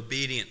fulfilled,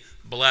 obedient,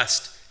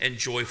 blessed, and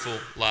joyful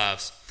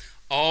lives.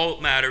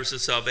 All matters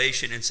of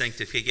salvation and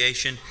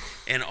sanctification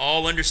and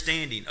all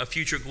understanding of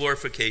future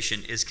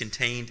glorification is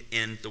contained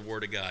in the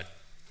Word of God.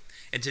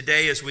 And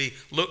today, as we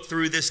look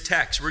through this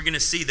text, we're going to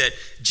see that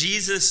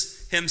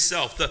Jesus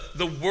himself,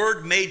 the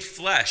Word made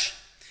flesh,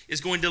 is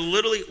going to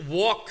literally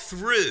walk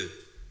through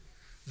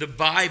the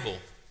Bible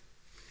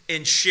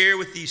and share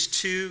with these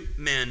two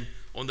men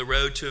on the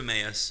road to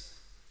Emmaus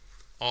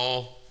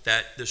all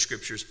that the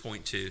scriptures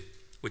point to,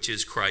 which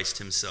is Christ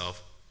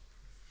himself.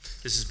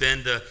 This has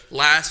been the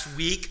last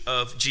week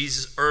of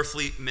Jesus'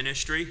 earthly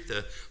ministry,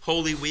 the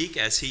Holy Week,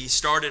 as he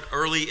started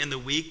early in the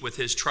week with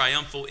his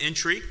triumphal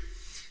entry.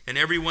 And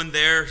everyone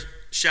there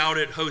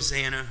shouted,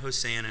 Hosanna,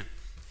 Hosanna,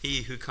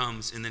 he who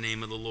comes in the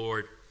name of the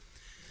Lord.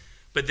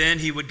 But then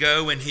he would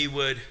go and he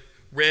would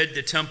rid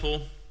the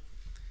temple.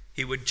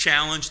 He would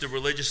challenge the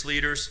religious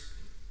leaders.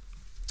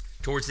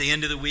 Towards the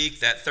end of the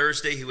week, that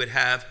Thursday, he would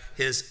have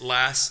his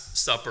Last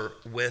Supper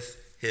with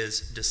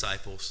his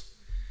disciples,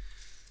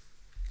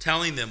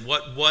 telling them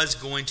what was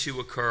going to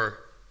occur.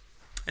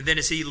 And then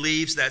as he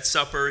leaves that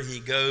supper, he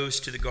goes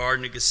to the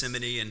Garden of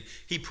Gethsemane and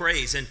he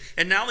prays.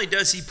 And not only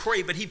does he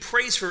pray, but he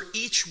prays for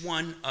each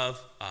one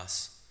of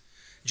us.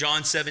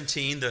 John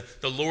 17,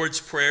 the Lord's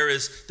Prayer,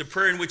 is the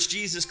prayer in which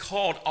Jesus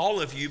called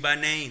all of you by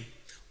name.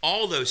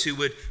 All those who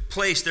would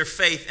place their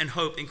faith and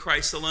hope in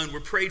Christ alone were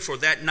prayed for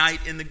that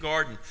night in the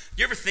garden.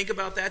 Do you ever think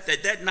about that?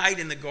 That night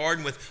in the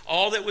garden with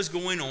all that was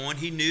going on,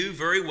 he knew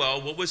very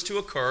well what was to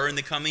occur in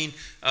the coming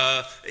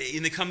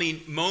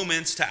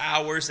moments to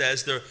hours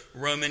as the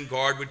Roman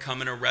guard would come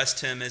and arrest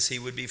him, as he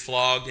would be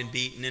flogged and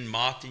beaten and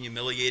mocked and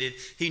humiliated.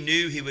 He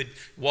knew he would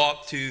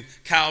walk to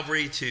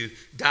Calvary to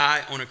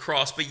die on a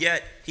cross, but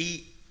yet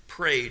he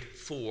prayed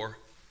for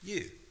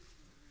you.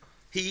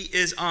 He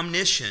is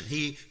omniscient.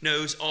 He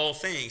knows all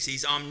things.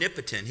 He's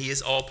omnipotent. He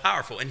is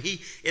all-powerful. And he,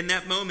 in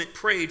that moment,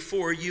 prayed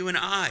for you and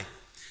I,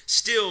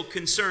 still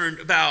concerned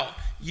about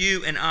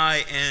you and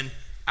I and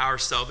our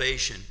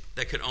salvation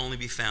that could only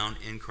be found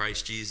in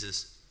Christ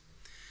Jesus.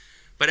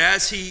 But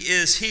as he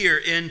is here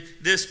in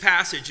this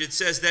passage, it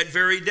says that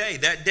very day.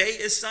 That day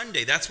is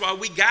Sunday. That's why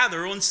we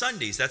gather on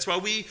Sundays. That's why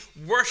we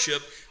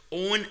worship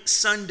on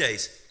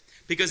Sundays,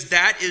 because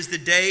that is the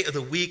day of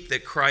the week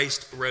that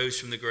Christ rose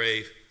from the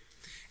grave.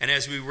 And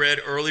as we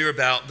read earlier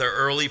about the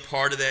early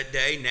part of that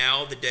day,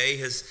 now the day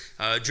has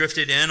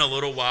drifted in a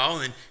little while.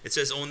 And it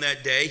says on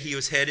that day he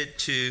was headed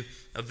to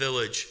a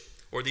village,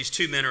 or these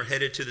two men are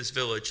headed to this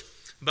village,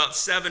 about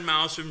 7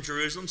 miles from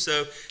Jerusalem.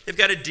 So they've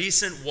got a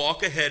decent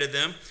walk ahead of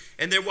them.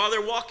 And while they're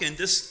walking,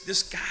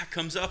 this guy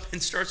comes up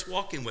and starts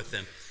walking with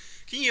them.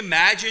 Can you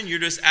imagine? You're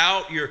just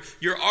out.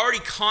 You're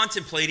already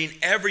contemplating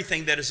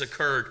everything that has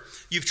occurred.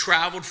 You've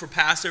traveled for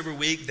Passover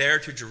week there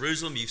to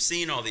Jerusalem. You've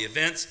seen all the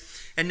events.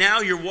 And now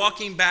you're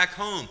walking back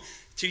home.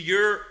 To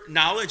your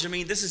knowledge, I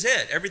mean, this is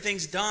it.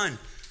 Everything's done.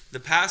 The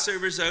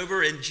Passover's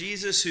over, and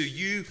Jesus, who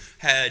you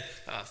had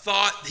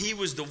thought he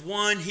was the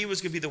one, he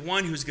was going to be the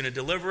one who was going to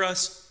deliver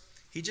us,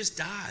 he just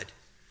died.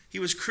 He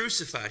was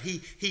crucified.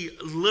 He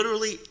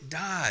literally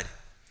died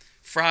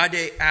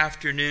Friday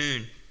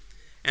afternoon.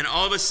 And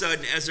all of a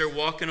sudden, as they're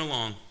walking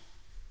along,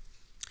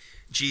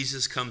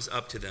 Jesus comes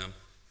up to them.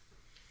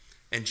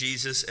 And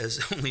Jesus,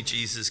 as only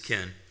Jesus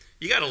can.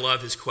 You got to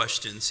love his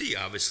questions. He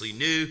obviously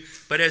knew,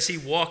 but as he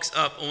walks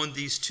up on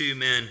these two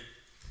men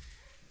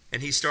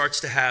and he starts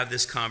to have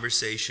this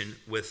conversation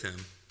with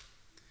them,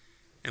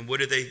 and what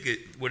do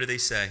they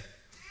say?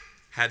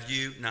 Have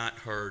you not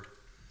heard?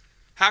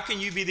 How can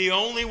you be the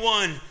only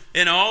one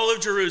in all of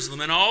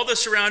Jerusalem and all the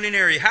surrounding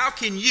area? How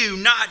can you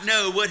not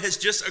know what has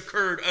just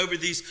occurred over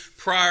these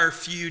prior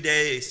few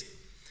days?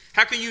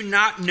 How can you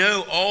not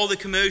know all the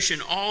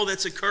commotion, all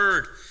that's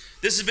occurred?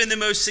 This has been the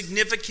most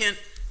significant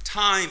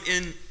time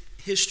in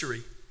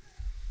history.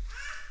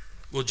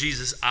 Well,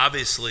 Jesus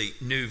obviously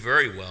knew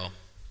very well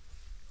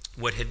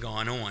what had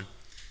gone on.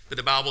 But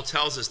the Bible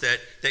tells us that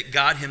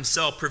God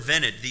himself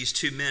prevented these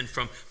two men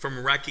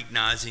from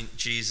recognizing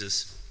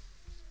Jesus.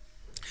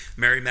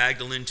 Mary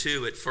Magdalene,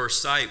 too, at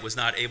first sight was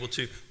not able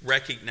to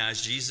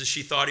recognize Jesus.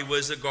 She thought he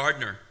was a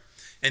gardener.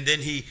 And then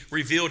he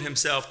revealed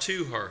himself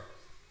to her.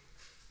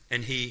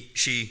 And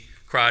she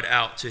cried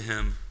out to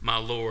him, "My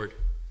Lord."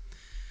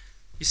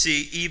 You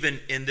see,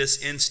 even in this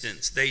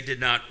instance, they did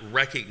not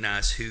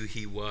recognize who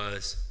he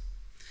was.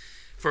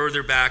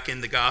 Further back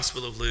in the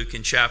Gospel of Luke,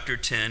 in chapter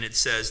 10, it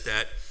says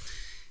that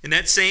in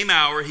that same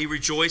hour he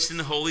rejoiced in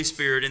the Holy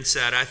Spirit and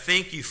said, "I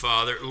thank you,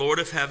 Father, Lord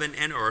of heaven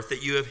and earth,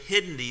 that you have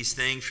hidden these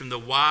things from the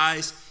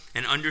wise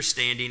and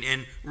understanding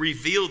and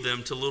revealed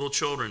them to little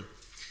children.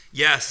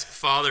 Yes,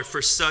 Father,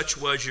 for such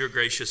was your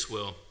gracious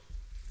will.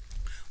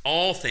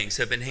 All things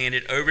have been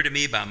handed over to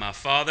me by my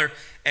Father,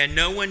 and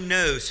no one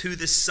knows who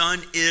the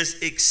Son is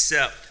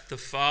except the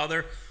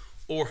Father,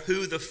 or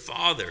who the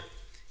Father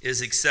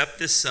is except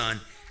the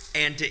Son,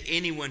 and to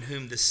anyone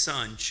whom the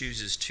Son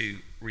chooses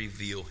to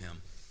reveal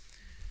him."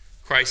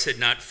 Christ had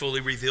not fully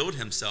revealed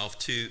himself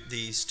to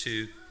these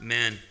two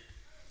men,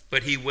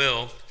 but he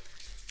will.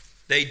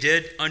 They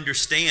did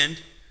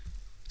understand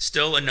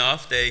still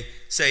enough. They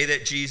say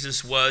that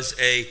Jesus was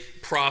a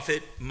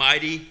prophet,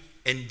 mighty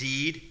in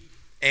deed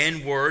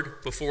and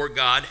word before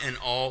God and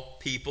all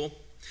people.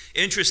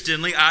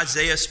 Interestingly,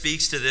 Isaiah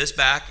speaks to this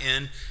back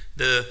in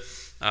the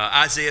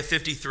Isaiah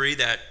 53,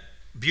 that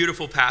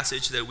beautiful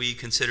passage that we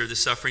consider the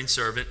suffering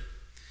servant.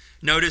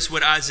 Notice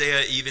what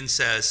Isaiah even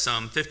says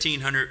some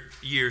 1,500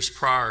 years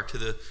prior to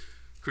the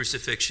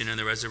crucifixion and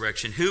the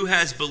resurrection. "Who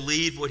has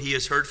believed what he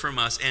has heard from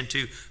us, and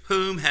to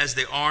whom has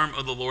the arm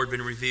of the Lord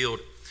been revealed?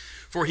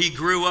 For he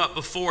grew up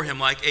before him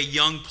like a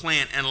young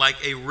plant and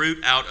like a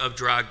root out of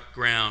dry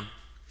ground.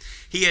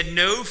 He had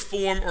no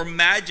form or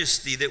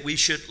majesty that we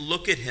should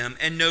look at him,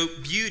 and no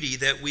beauty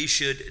that we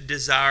should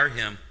desire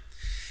him.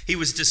 He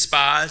was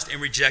despised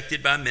and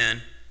rejected by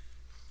men,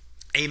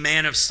 a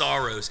man of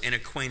sorrows and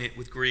acquainted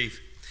with grief.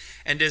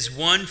 And as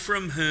one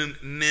from whom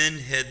men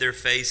hid their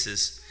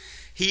faces,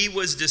 he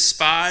was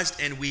despised,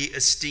 and we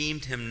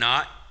esteemed him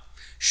not.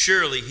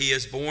 Surely he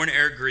has borne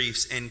our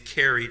griefs and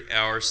carried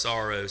our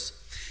sorrows.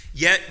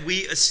 Yet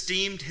we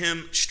esteemed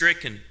him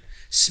stricken,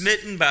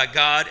 smitten by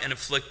God, and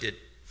afflicted.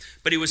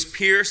 But he was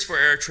pierced for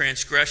our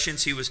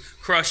transgressions, he was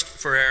crushed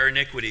for our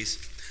iniquities.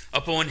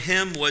 Upon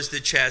him was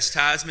the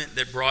chastisement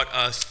that brought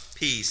us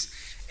peace,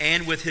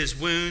 and with his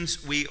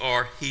wounds we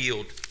are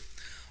healed.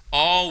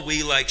 All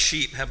we like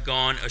sheep have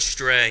gone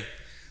astray.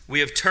 We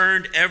have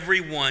turned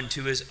every one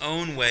to his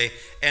own way,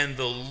 and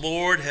the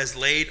Lord has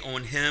laid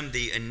on him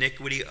the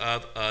iniquity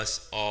of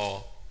us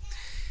all.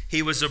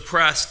 He was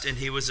oppressed and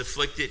he was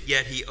afflicted,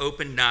 yet he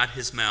opened not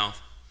his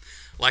mouth.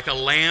 Like a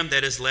lamb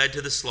that is led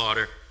to the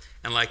slaughter,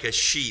 and like a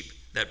sheep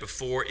that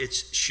before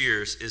its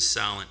shears is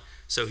silent,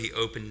 so he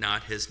opened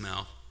not his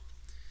mouth.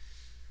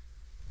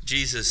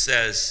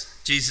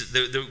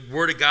 The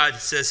Word of God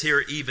says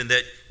here even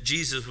that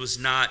Jesus was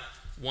not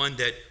one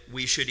that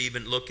we should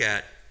even look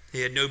at. He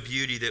had no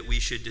beauty that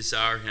we should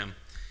desire him.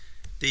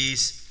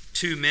 These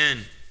two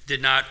men did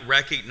not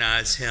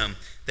recognize him.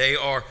 They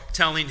are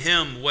telling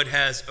him what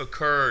has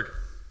occurred.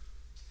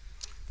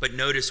 But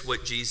notice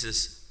what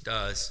Jesus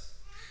does.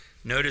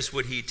 Notice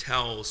what he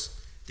tells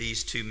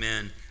these two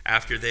men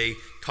after they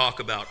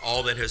talk about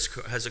all that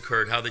has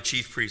occurred, how the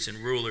chief priests and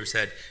rulers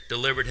had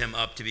delivered him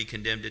up to be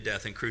condemned to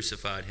death and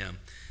crucified him,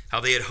 how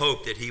they had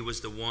hoped that he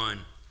was the one,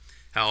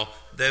 how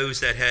those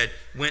that had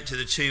went to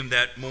the tomb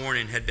that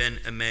morning had been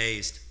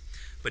amazed.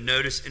 But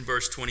notice in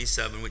verse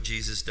 27 what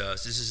Jesus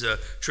does. This is a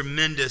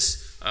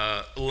tremendous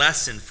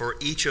lesson for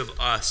each of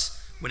us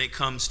when it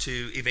comes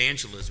to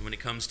evangelism, when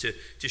it comes to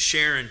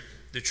sharing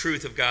the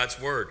truth of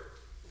God's word.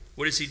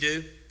 What does he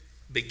do?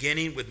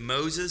 Beginning with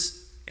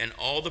Moses and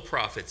all the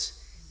prophets,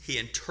 he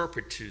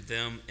interpreted to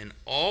them in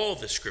all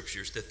the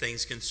scriptures the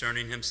things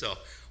concerning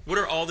himself. What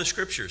are all the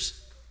scriptures?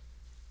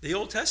 The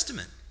Old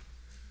Testament.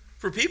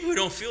 For people who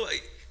don't feel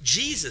like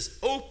Jesus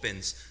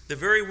opens the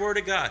very Word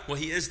of God. Well,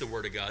 he is the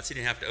Word of God, so he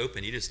didn't have to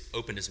open. He just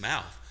opened his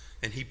mouth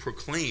and he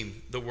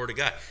proclaimed the Word of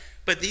God.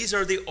 But these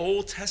are the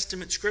Old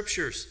Testament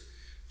scriptures.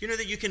 You know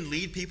that you can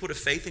lead people to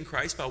faith in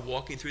Christ by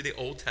walking through the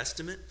Old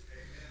Testament?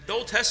 Amen. The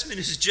Old Testament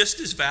is just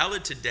as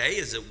valid today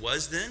as it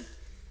was then.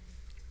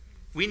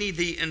 We need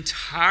the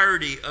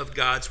entirety of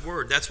God's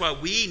Word. That's why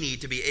we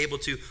need to be able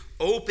to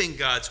open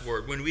God's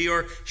Word. When we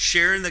are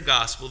sharing the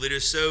gospel, it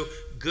is so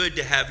good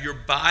to have your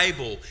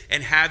Bible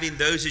and having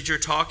those that you're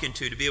talking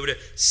to be able to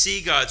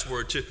see God's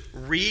Word, to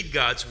read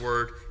God's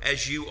Word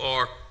as you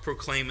are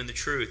proclaiming the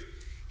truth.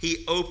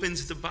 He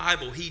opens the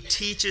Bible. He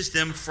teaches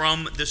them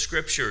from the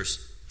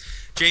Scriptures.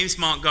 James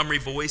Montgomery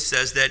Boyce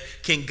says that,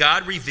 can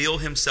God reveal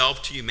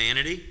himself to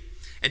humanity?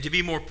 And to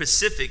be more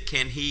specific,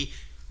 can he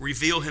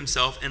reveal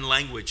himself in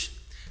language?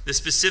 The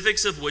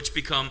specifics of which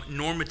become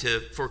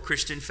normative for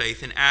Christian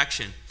faith and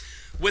action.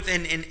 With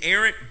an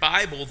inerrant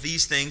Bible,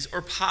 these things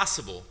are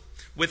possible.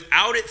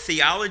 Without it,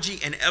 theology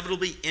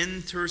inevitably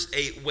enters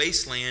a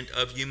wasteland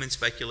of human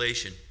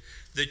speculation.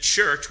 The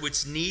church,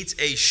 which needs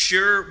a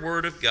sure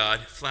word of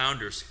God,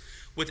 flounders.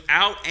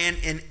 Without an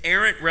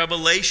inerrant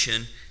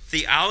revelation,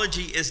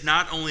 theology is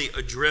not only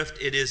adrift,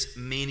 it is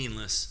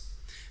meaningless.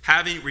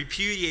 Having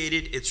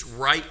repudiated its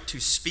right to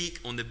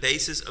speak on the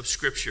basis of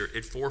Scripture,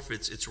 it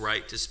forfeits its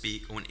right to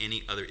speak on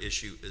any other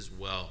issue as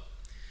well.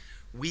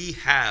 We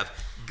have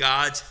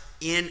God's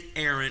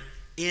inerrant,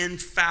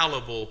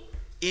 infallible,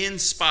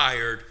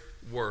 inspired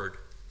word.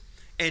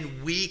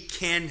 And we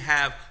can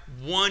have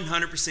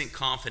 100%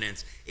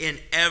 confidence in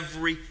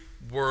every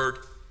word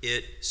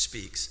it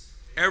speaks.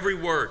 Every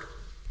word.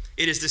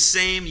 It is the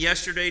same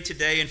yesterday,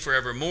 today, and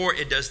forevermore.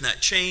 It does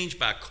not change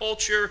by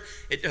culture.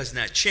 It does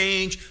not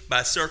change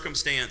by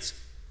circumstance.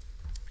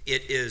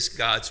 It is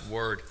God's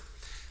word.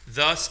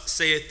 Thus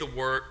saith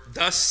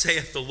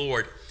the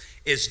Lord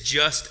is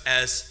just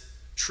as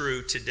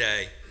true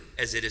today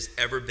as it has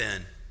ever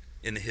been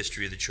in the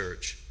history of the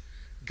church.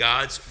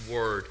 God's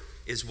word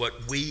is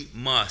what we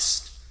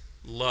must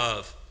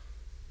love.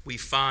 We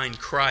find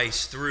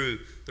Christ through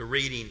the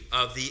reading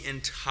of the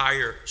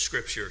entire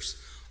Scriptures.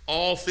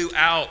 All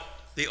throughout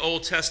the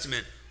Old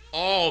Testament,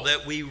 all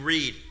that we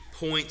read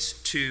points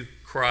to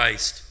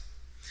Christ.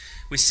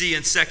 We see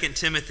in 2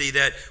 Timothy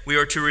that we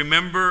are to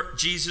remember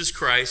Jesus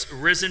Christ,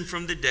 risen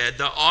from the dead,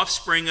 the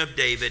offspring of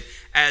David,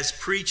 as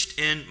preached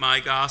in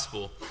my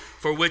gospel,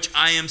 for which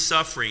I am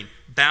suffering,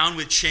 bound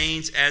with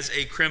chains as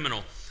a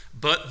criminal.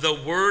 But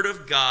the word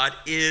of God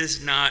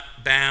is not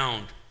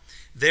bound.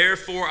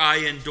 Therefore I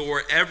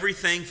endure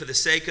everything for the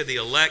sake of the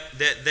elect,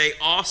 that they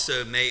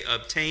also may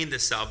obtain the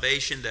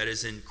salvation that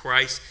is in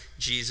Christ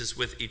Jesus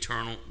with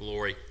eternal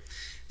glory.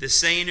 The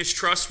saying is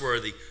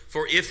trustworthy,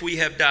 for if we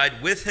have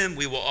died with him,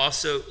 we will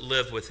also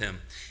live with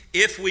him.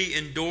 If we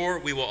endure,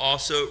 we will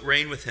also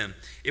reign with him.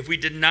 If we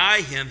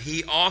deny him,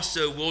 he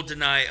also will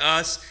deny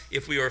us.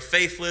 If we are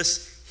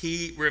faithless,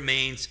 he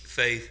remains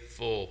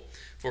faithful,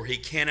 for he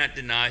cannot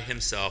deny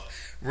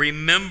himself.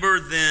 Remind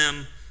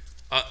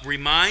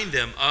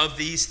them of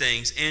these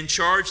things and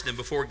charge them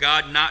before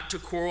God not to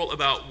quarrel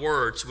about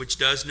words, which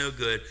does no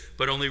good,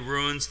 but only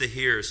ruins the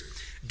hearers.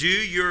 Do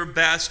your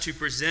best to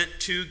present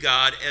to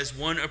God as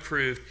one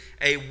approved,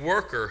 a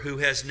worker who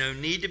has no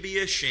need to be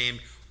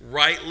ashamed,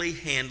 rightly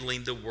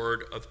handling the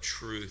word of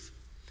truth.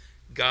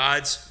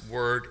 God's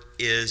word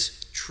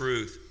is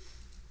truth.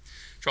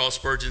 Charles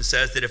Spurgeon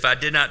says that if I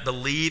did not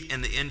believe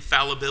in the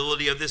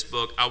infallibility of this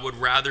book, I would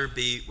rather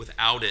be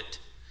without it.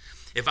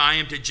 If I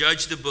am to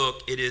judge the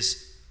book, it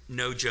is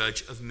no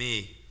judge of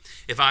me.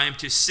 If I am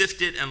to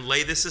sift it and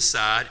lay this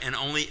aside and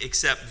only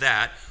accept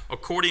that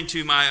according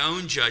to my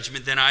own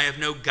judgment, then I have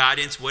no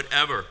guidance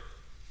whatever,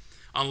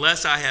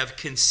 unless I have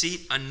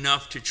conceit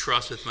enough to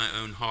trust with my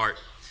own heart.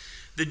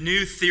 The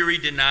new theory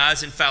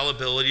denies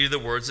infallibility to the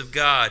words of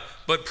God,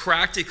 but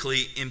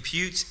practically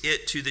imputes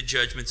it to the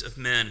judgments of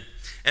men.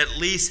 At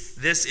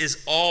least this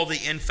is all the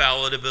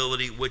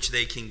infallibility which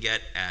they can get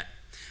at.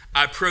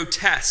 I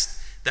protest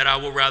that I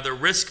will rather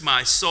risk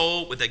my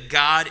soul with a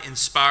God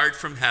inspired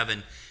from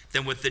heaven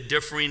than with the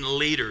differing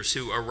leaders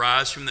who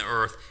arise from the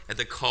earth at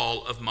the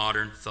call of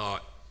modern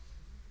thought.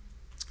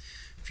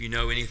 If you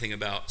know anything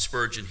about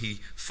Spurgeon, he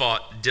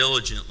fought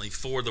diligently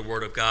for the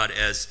Word of God,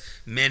 as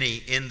many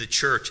in the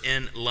church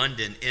in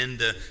London in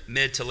the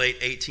mid to late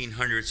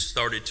 1800s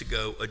started to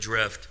go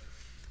adrift,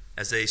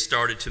 as they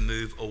started to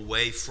move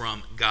away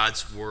from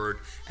God's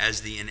Word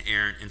as the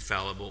inerrant,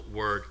 infallible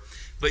Word.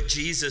 But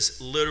Jesus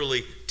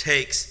literally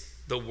takes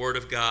the Word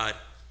of God,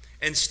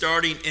 and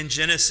starting in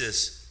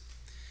Genesis,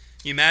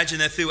 you imagine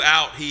that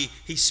throughout he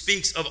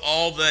speaks of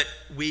all that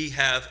we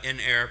have in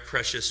our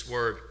precious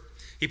Word.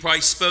 He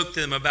probably spoke to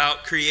them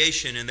about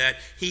creation, and that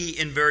he,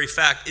 in very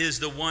fact, is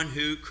the one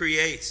who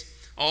creates.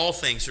 All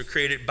things were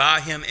created by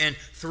him, and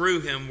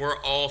through him were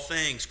all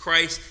things.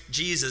 Christ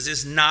Jesus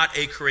is not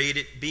a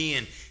created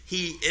being.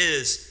 He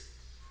is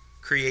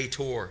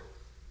creator.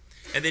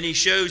 And then he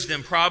shows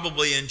them,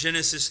 probably in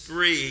Genesis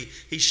 3,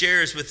 he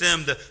shares with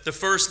them the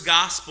first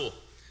gospel,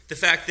 the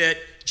fact that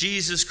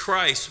Jesus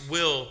Christ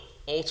will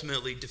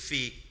ultimately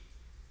defeat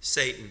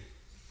Satan.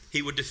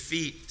 He will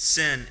defeat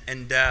sin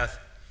and death.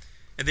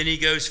 And then he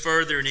goes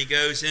further and he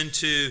goes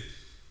into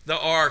the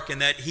ark,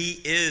 and that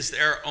he is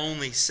their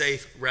only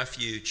safe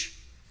refuge.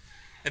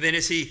 And then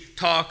as he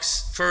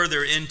talks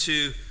further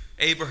into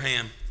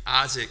Abraham,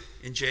 Isaac,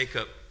 and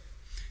Jacob,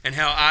 and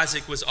how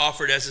Isaac was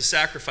offered as a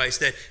sacrifice,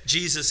 that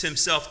Jesus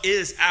himself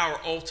is our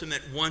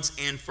ultimate once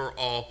and for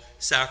all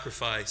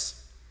sacrifice.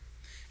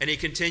 And he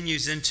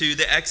continues into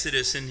the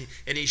Exodus, and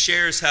he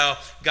shares how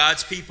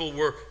God's people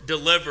were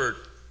delivered,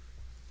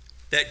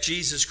 that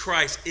Jesus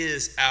Christ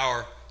is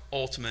our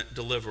ultimate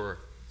deliverer,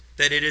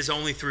 that it is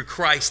only through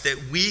Christ that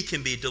we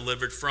can be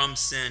delivered from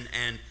sin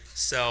and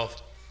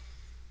self.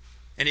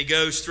 And he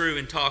goes through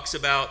and talks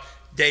about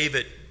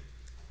David,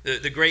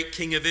 the great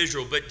king of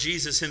Israel, but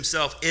Jesus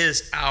himself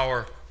is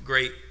our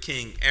great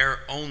king, our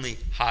only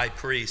high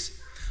priest.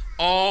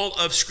 All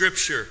of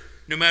Scripture,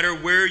 no matter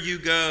where you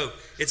go,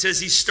 it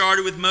says he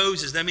started with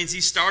Moses. That means he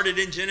started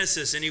in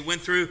Genesis, and he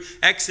went through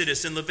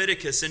Exodus and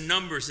Leviticus and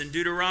Numbers and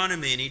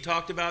Deuteronomy, and he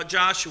talked about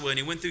Joshua, and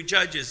he went through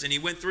Judges, and he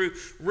went through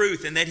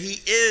Ruth, and that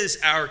he is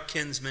our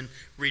kinsman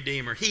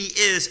redeemer. He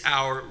is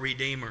our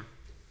redeemer.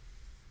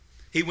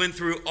 He went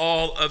through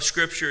all of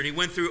Scripture, and he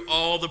went through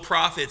all the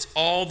prophets,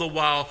 all the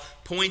while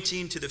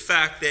pointing to the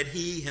fact that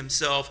he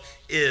himself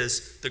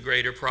is the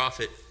greater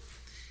prophet.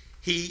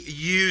 He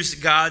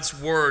used God's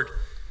word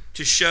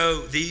to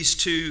show these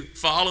two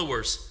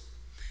followers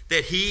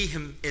that he,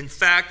 in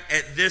fact,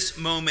 at this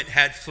moment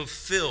had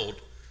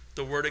fulfilled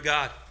the Word of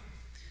God,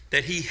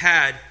 that he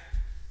had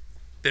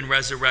been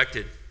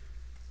resurrected.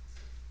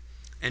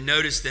 And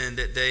notice then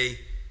that they,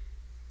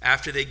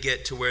 after they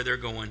get to where they're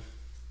going,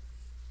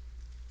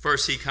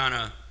 first he kind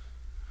of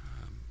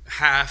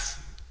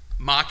half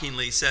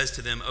mockingly says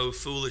to them, "O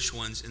foolish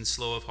ones and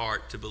slow of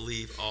heart to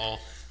believe all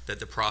that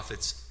the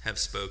prophets have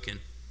spoken."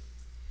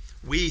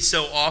 We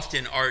so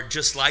often are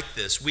just like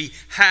this. We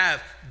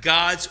have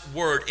God's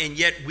word, and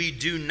yet we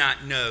do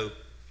not know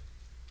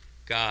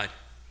God.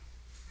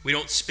 We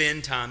don't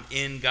spend time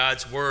in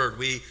God's word.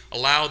 We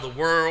allow the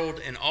world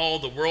and all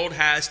the world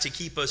has to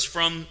keep us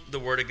from the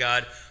Word of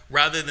God,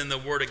 rather than the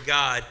Word of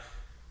God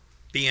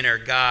being our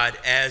God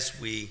as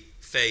we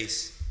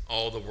face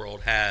all the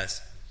world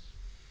has.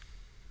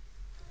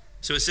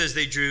 So it says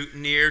they drew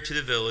near to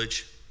the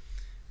village,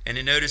 and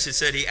then notice it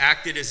said he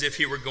acted as if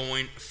he were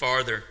going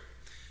farther.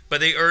 But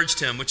they urged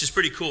him, which is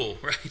pretty cool,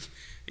 right?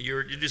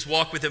 You just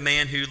walk with a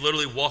man who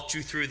literally walked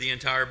you through the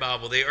entire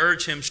Bible. They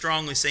urged him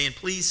strongly, saying,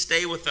 "Please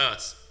stay with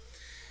us.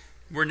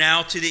 We're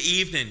now to the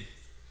evening.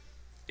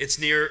 It's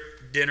near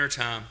dinner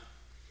time."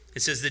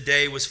 It says the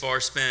day was far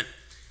spent.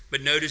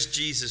 But notice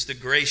Jesus, the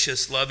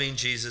gracious, loving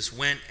Jesus,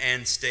 went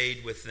and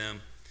stayed with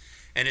them.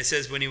 And it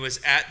says when he was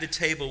at the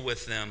table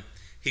with them,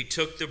 he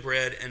took the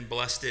bread and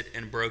blessed it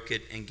and broke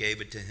it and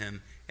gave it to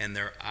him. And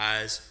their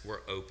eyes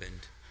were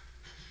opened,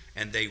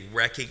 and they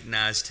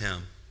recognized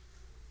him.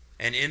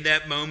 And in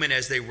that moment,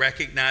 as they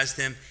recognized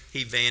him,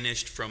 he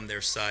vanished from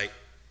their sight.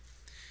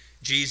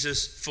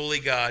 Jesus, fully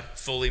God,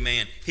 fully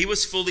man. He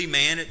was fully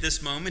man at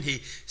this moment.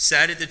 He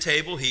sat at the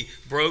table. He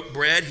broke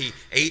bread. He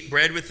ate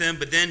bread with them.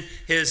 But then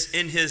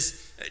in his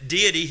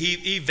deity,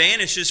 he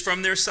vanishes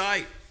from their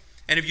sight.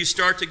 And if you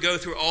start to go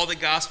through all the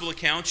gospel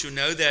accounts, you'll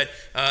know that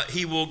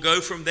he will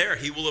go from there.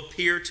 He will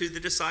appear to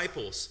the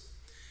disciples.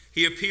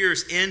 He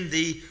appears in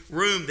the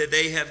room that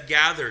they have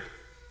gathered.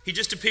 He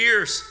just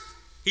appears.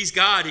 He's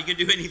God. He can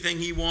do anything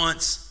he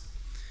wants.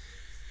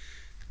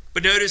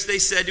 But notice they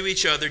said to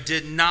each other,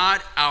 did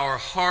not our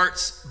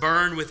hearts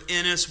burn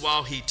within us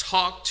while he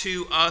talked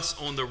to us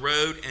on the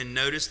road? And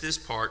notice this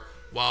part,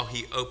 while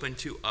he opened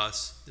to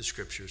us the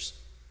scriptures.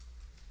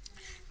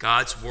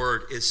 God's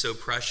word is so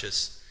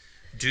precious.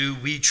 Do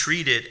we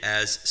treat it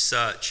as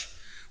such?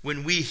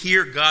 When we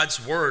hear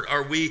God's word,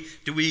 are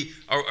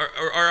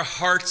our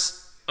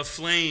hearts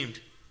aflamed?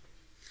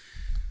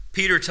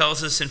 Peter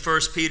tells us in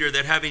 1 Peter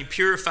that having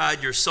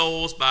purified your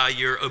souls by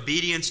your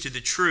obedience to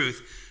the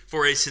truth,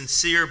 for a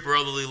sincere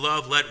brotherly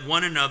love, love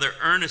one another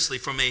earnestly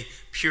from a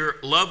pure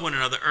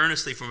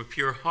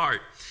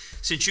heart.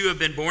 Since you have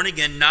been born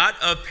again,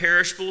 not of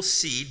perishable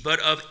seed, but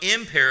of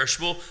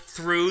imperishable,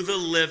 through the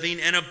living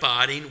and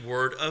abiding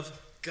word of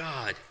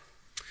God.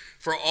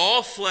 For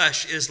all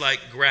flesh is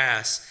like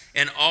grass,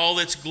 and all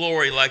its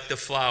glory like the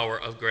flower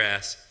of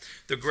grass.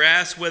 The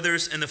grass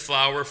withers and the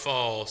flower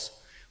falls,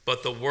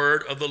 but the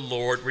word of the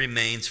Lord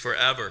remains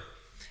forever.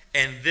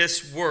 And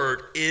this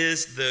word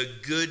is the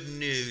good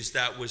news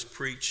that was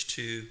preached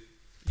to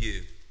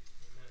you.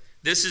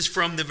 This is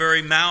from the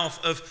very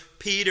mouth of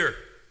Peter,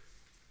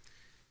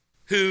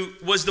 who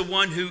was the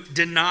one who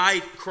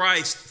denied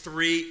Christ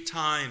 3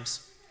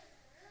 times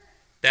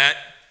that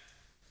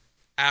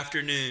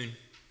afternoon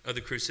of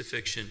the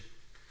crucifixion.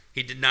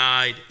 He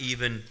denied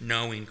even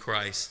knowing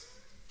Christ.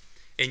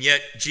 And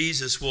yet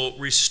Jesus will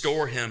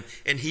restore him,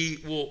 and he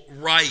will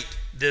write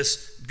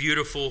this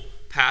beautiful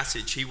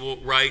passage. He will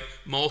write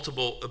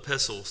multiple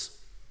epistles,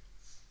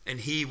 and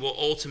he will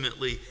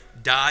ultimately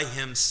die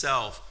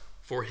himself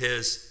for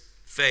his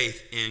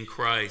faith in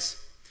Christ.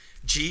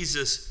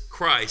 Jesus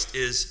Christ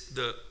is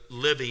the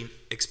living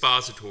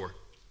expositor.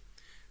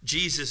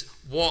 Jesus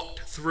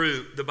walked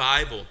through the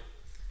Bible,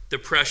 the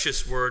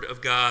precious word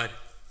of God.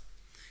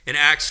 In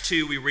Acts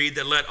 2, we read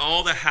that let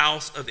all the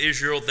house of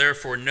Israel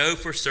therefore know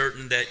for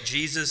certain that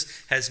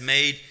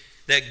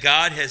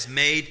God has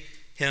made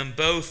him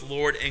both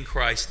Lord and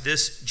Christ,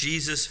 this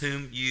Jesus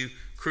whom you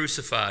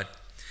crucified.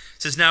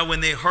 It says, now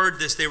when they heard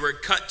this, they were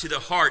cut to the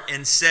heart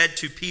and said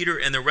to Peter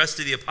and the rest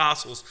of the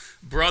apostles,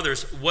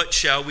 brothers, what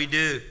shall we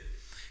do?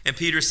 And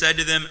Peter said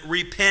to them,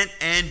 repent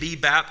and be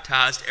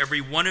baptized,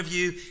 every one of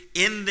you,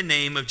 in the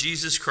name of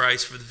Jesus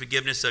Christ for the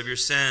forgiveness of your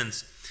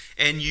sins,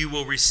 and you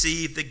will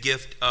receive the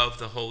gift of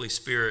the Holy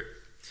Spirit.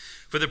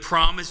 For the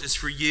promise is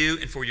for you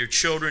and for your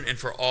children and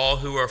for all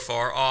who are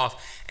far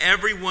off,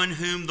 everyone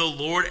whom the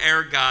Lord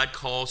our God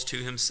calls to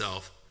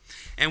himself.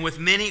 And with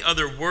many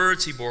other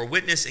words he bore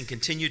witness and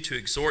continued to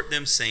exhort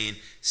them, saying,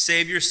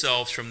 save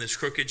yourselves from this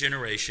crooked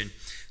generation.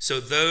 So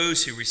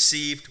those who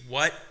received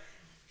what?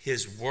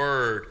 His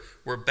word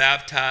were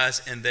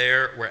baptized, and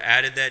there were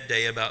added that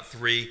day about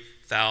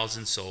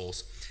 3,000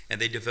 souls. And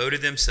they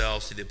devoted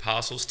themselves to the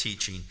apostles'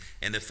 teaching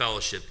and the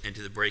fellowship and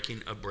to the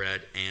breaking of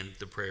bread and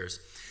the prayers.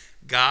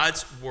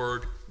 God's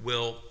word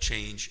will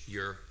change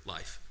your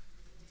life.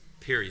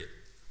 Period.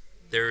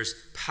 There's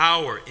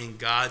power in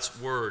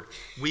God's word.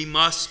 We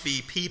must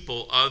be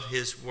people of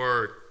his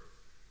word.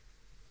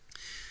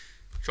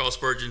 Charles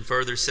Spurgeon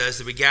further says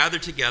that we gather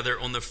together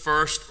on the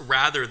first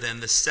rather than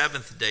the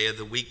seventh day of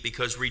the week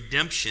because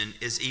redemption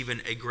is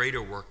even a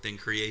greater work than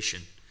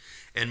creation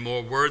and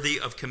more worthy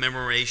of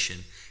commemoration,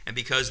 and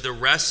because the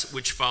rest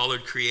which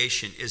followed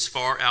creation is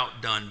far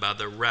outdone by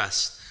the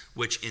rest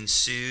which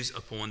ensues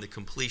upon the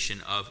completion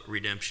of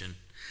redemption.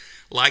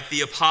 Like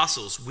the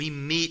apostles, we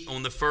meet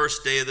on the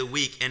first day of the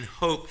week and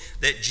hope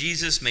that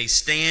Jesus may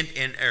stand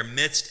in our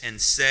midst and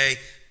say,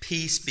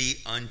 peace be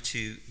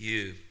unto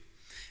you.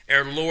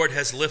 Our Lord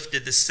has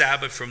lifted the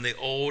Sabbath from the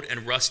old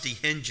and rusty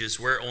hinges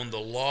whereon the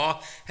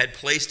law had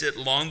placed it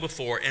long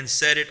before and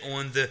set it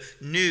on the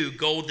new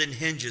golden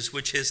hinges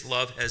which his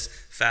love has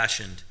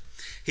fashioned.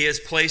 He has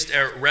placed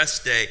our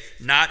rest day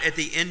not at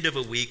the end of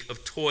a week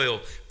of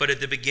toil, but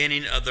at the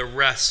beginning of the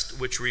rest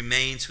which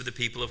remains for the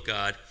people of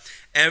God.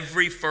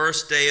 Every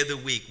first day of the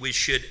week we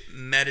should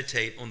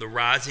meditate on the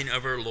rising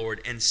of our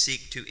Lord and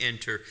seek to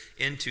enter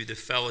into the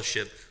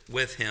fellowship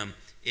with him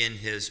in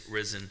his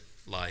risen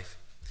life.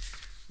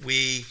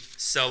 We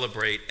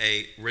celebrate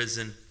a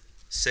risen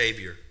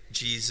Savior,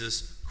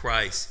 Jesus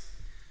Christ.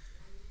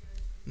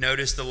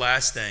 Notice the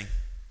last thing.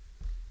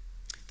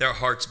 Their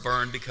hearts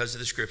burned because of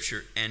the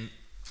scripture, and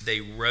they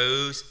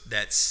rose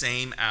that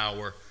same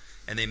hour,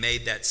 and they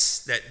made that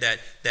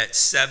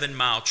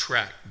 7-mile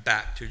trek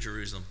back to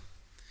Jerusalem.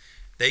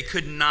 They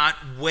could not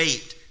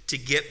wait to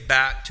get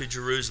back to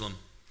Jerusalem.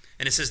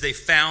 And it says they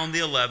found the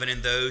 11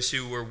 and those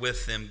who were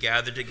with them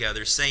gathered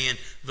together, saying,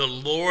 the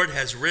Lord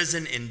has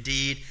risen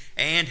indeed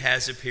and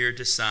has appeared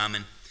to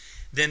Simon.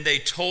 Then they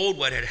told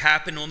what had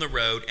happened on the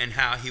road and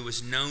how he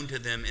was known to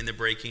them in the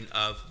breaking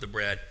of the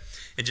bread.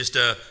 In just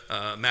a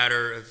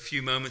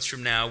few moments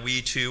from now,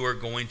 we too are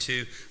going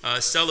to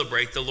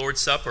celebrate the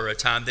Lord's Supper, a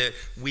time that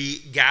we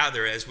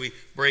gather as we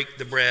break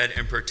the bread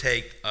and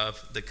partake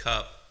of the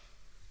cup.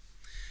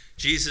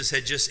 Jesus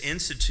had just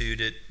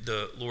instituted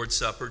the Lord's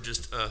Supper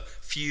just a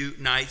few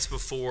nights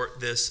before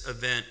this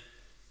event.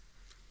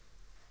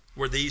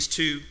 Were these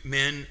two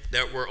men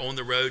that were on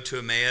the road to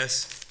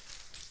Emmaus,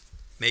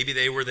 maybe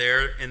they were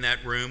there in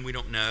that room, we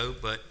don't know,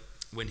 but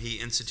when he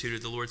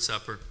instituted the Lord's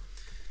Supper.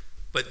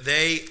 But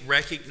they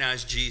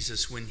recognize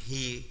Jesus when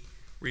he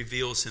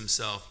reveals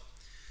himself.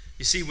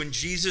 You see, when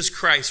Jesus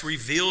Christ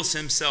reveals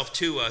himself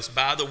to us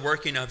by the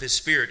working of his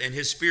Spirit, and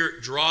his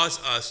Spirit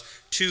draws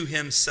us to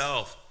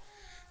himself,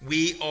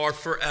 we are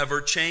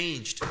forever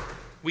changed.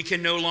 We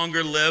can no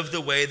longer live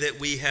the way that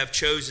we have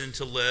chosen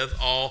to live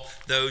all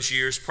those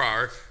years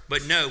prior.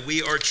 But no,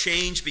 we are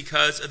changed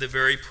because of the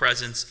very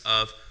presence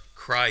of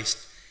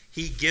Christ.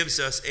 He gives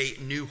us a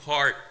new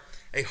heart,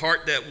 a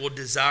heart that will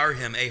desire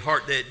him, a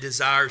heart that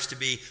desires to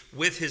be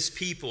with his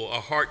people,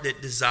 a heart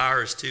that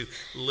desires to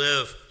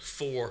live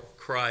for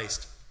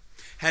Christ.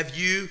 Have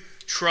you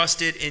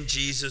trusted in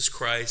Jesus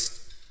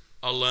Christ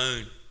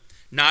alone?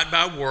 Not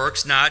by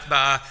works, not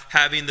by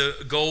having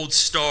the gold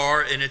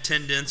star in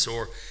attendance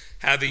or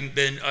having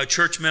been a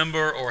church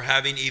member or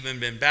having even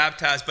been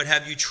baptized, but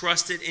have you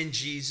trusted in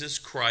Jesus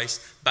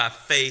Christ by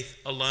faith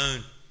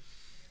alone?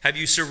 Have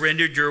you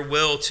surrendered your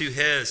will to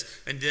his?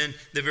 And then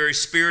the very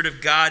Spirit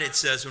of God, it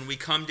says, when we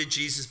come to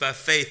Jesus by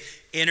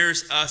faith,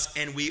 enters us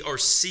and we are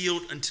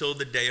sealed until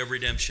the day of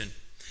redemption.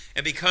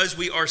 And because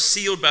we are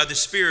sealed by the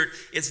Spirit,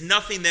 it's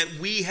nothing that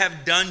we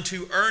have done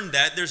to earn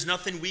that. There's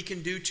nothing we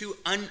can do to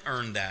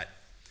unearn that.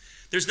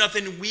 There's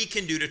nothing we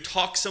can do to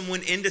talk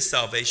someone into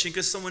salvation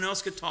because someone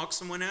else could talk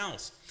someone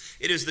else.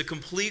 It is the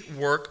complete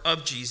work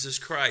of Jesus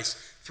Christ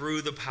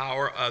through the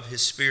power of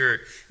his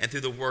Spirit and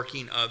through the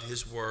working of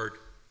his Word.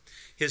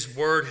 His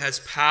Word has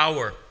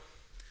power.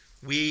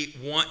 We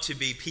want to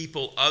be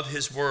people of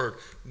his Word.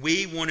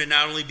 We want to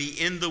not only be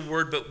in the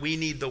Word, but we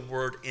need the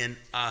Word in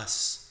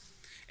us.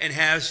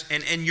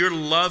 And your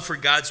love for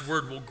God's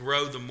Word will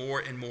grow the more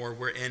and more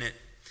we're in it.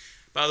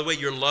 By the way,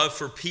 your love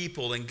for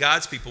people and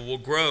God's people will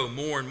grow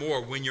more and more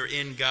when you're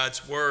in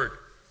God's Word.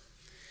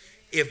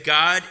 If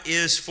God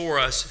is for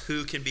us,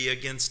 who can be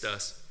against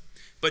us?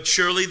 But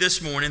surely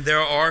this morning there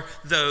are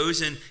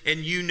those, and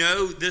you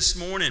know this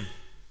morning,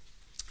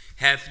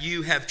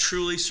 you have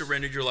truly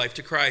surrendered your life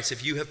to Christ,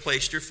 if you have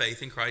placed your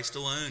faith in Christ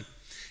alone.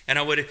 And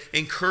I would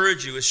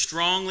encourage you as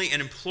strongly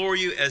and implore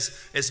you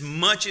as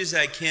much as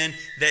I can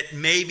that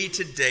maybe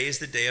today is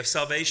the day of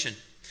salvation.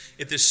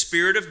 If the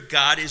Spirit of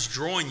God is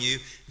drawing you,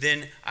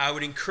 then I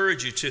would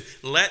encourage you to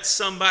let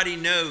somebody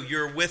know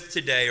you're with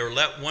today, or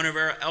let one of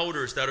our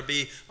elders that'll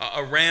be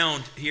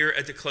around here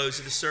at the close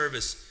of the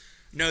service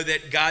know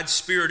that God's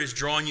Spirit is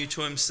drawing you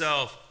to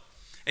himself.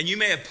 And you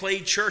may have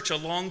played church a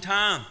long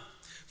time.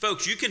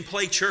 Folks, you can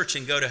play church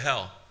and go to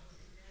hell.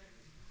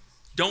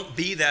 Don't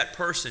be that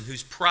person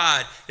whose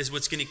pride is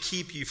what's going to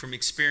keep you from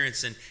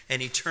experiencing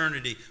an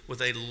eternity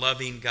with a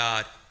loving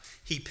God.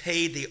 He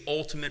paid the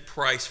ultimate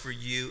price for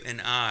you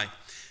and I.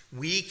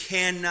 We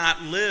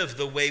cannot live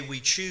the way we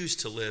choose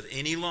to live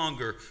any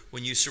longer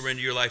when you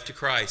surrender your life to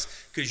Christ,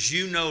 because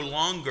you no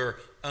longer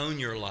own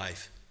your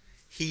life.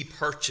 He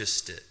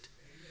purchased it.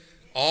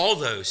 All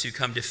those who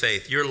come to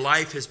faith, your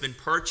life has been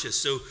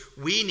purchased. So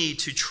we need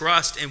to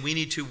trust and we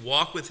need to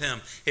walk with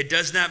him. It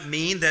does not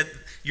mean that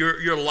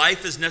your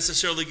life is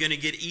necessarily going to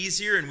get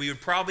easier, and we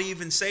would probably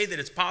even say that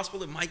it's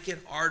possible it might get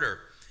harder,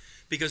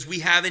 because we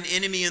have an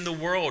enemy in the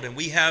world, and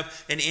we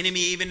have an enemy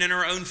even in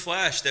our own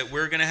flesh that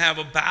we're going to have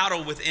a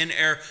battle within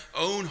our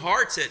own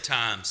hearts at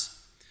times.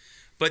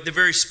 But the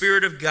very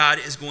Spirit of God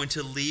is going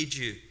to lead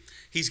you.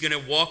 He's going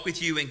to walk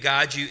with you and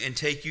guide you and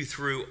take you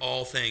through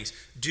all things.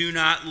 Do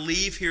not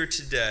leave here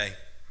today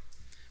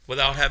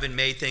without having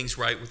made things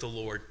right with the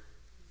Lord.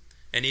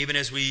 And even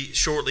as we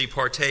shortly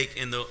partake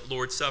in the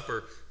Lord's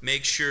Supper,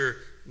 make sure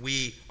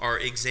we are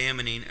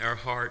examining our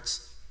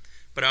hearts.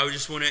 But I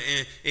just want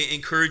to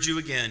encourage you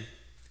again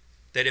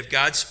that if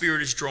God's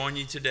Spirit is drawing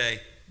you today,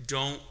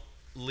 don't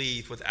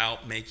leave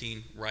without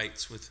making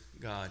rights with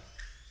God.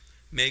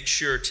 Make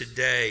sure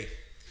today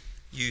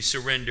you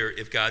surrender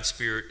if God's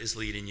Spirit is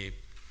leading you.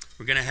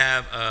 We're going to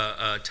have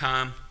a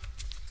time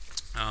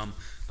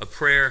of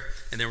prayer,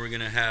 and then we're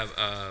going to have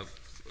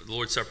the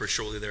Lord's Supper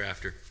shortly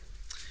thereafter.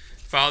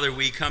 Father,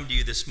 we come to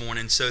you this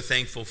morning so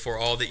thankful for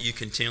all that you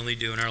continually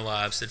do in our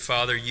lives. That,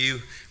 Father, you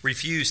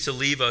refuse to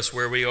leave us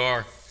where we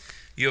are.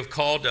 You have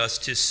called us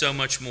to so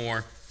much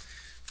more.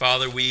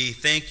 Father, we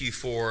thank you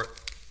for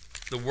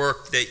the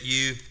work that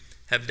you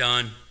have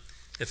done.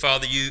 That,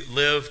 Father, you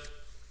lived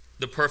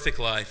the perfect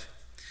life.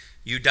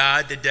 You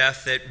died the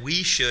death that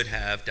we should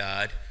have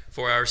died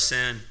for our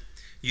sin.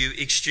 You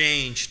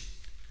exchanged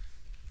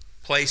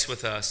place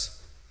with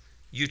us.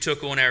 You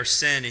took on our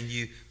sin and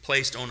you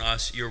placed on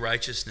us your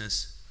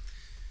righteousness.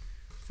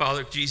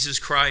 Father, Jesus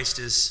Christ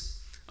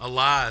is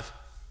alive,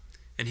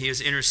 and he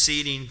is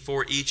interceding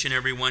for each and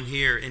every one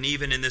here. And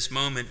even in this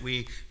moment,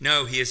 we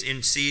know he is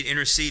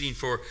interceding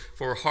for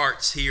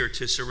hearts here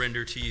to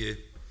surrender to you.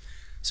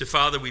 So,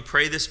 Father, we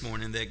pray this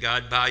morning that,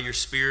 God, by your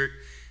Spirit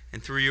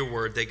and through your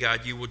word, that,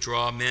 God, you will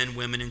draw men,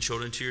 women, and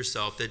children to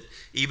yourself. That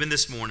even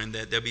this morning,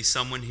 that there'll be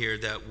someone here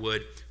that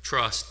would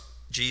trust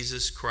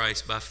Jesus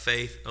Christ by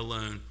faith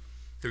alone,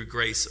 through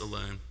grace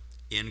alone,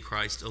 in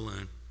Christ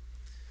alone.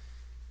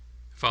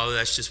 Father,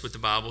 that's just what the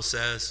Bible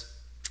says.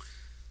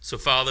 So,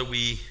 Father,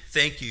 we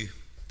thank you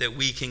that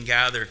we can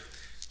gather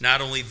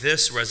not only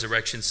this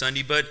Resurrection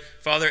Sunday, but,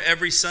 Father,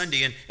 every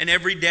Sunday and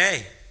every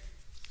day,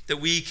 that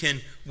we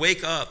can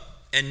wake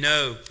up and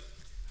know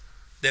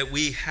that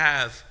we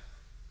have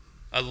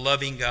a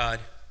loving God,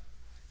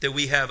 that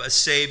we have a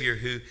Savior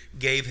who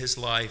gave his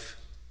life.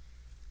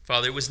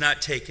 Father, it was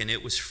not taken,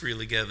 it was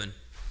freely given.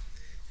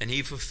 And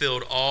he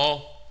fulfilled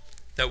all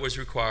that was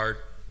required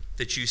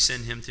that you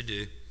sent him to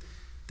do,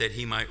 that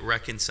he might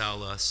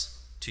reconcile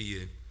us to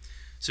you.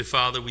 So,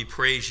 Father, we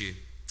praise you.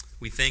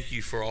 We thank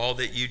you for all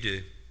that you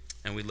do,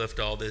 and we lift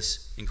all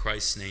this in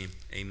Christ's name.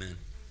 Amen.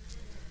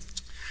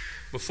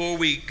 Before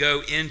we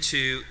go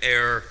into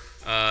our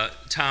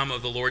time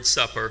of the Lord's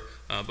Supper,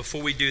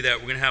 before we do that,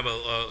 we're going to have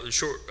a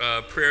short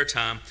prayer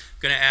time.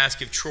 I'm going to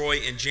ask if Troy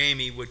and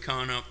Jamie would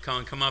come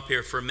up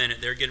here for a minute.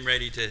 They're getting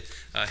ready to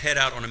head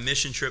out on a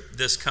mission trip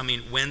this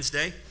coming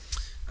Wednesday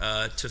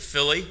to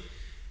Philly,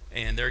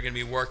 and they're going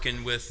to be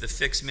working with the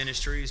Fix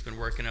Ministry. He's been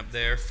working up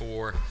there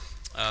for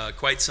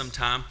quite some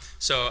time.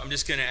 So I'm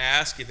just going to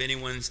ask if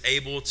anyone's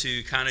able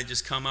to kind of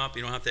just come up.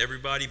 You don't have to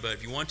everybody, but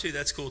if you want to,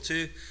 that's cool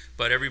too.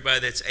 But everybody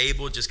that's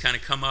able, just kind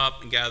of come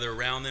up and gather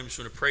around them. Just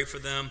want to pray for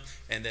them,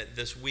 and that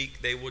this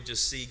week they will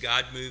just see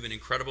God move in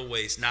incredible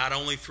ways, not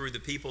only through the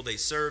people they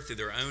serve, through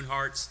their own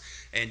hearts,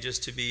 and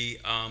just to be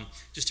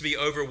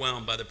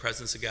overwhelmed by the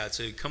presence of God.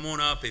 So come on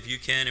up if you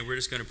can, and we're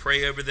just going to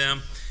pray over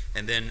them,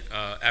 and then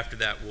after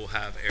that we'll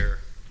have our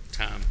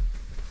time.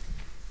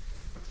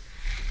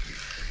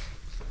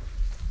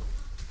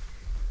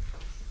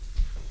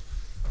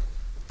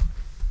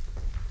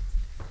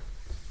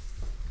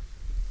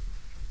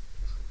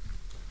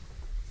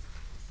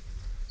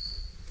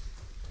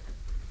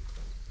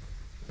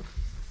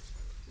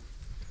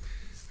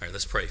 All right,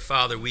 let's pray.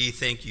 Father, we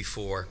thank you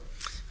for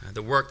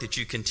the work that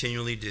you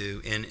continually do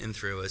in and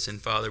through us.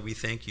 And Father, we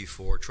thank you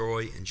for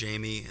Troy and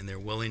Jamie and their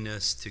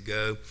willingness to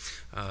go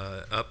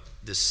up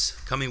this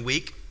coming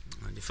week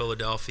to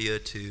Philadelphia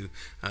to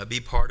be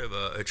part of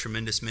a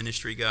tremendous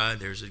ministry, God.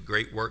 There's a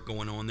great work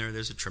going on there.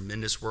 There's a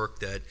tremendous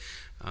work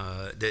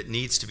that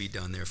needs to be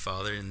done there,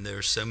 Father. And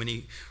there's so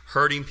many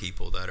hurting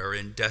people that are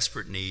in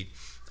desperate need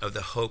of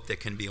the hope that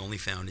can be only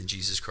found in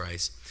Jesus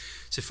Christ.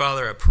 So,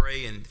 Father, I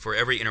pray for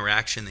every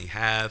interaction they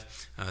have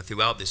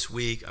throughout this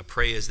week. I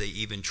pray as they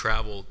even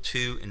travel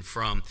to and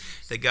from,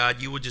 that, God,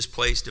 you will just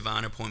place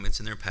divine appointments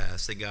in their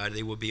paths, that, God,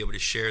 they will be able to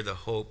share the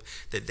hope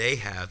that they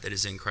have that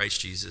is in Christ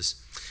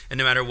Jesus. And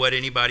no matter what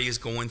anybody is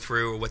going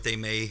through or what they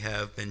may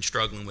have been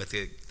struggling with,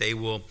 they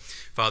will,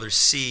 Father,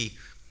 see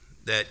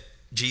that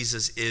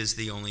Jesus is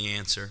the only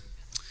answer.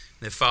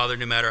 That, Father,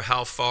 no matter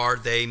how far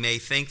they may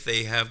think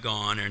they have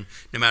gone, and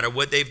no matter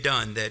what they've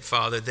done, that,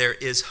 Father, there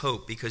is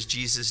hope because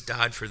Jesus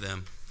died for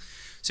them.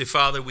 So,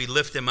 Father, we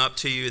lift them up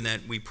to you, and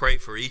that we pray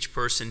for each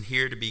person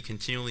here to be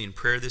continually in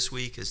prayer this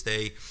week as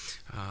they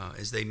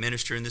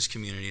minister in this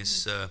community.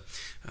 It's a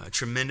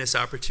tremendous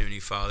opportunity,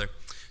 Father.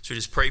 So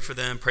just pray for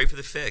them, pray for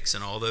the Fix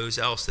and all those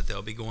else that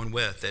they'll be going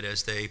with, that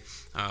as they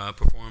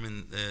perform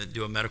and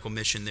do a medical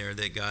mission there,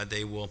 that, God,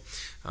 they will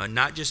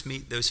not just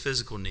meet those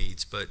physical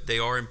needs, but they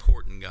are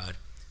important, God,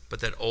 but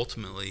that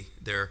ultimately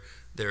their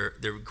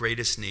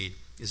greatest need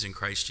is in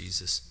Christ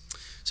Jesus.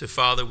 So,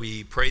 Father,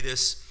 we pray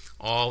this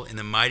all in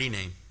the mighty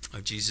name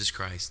of Jesus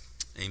Christ.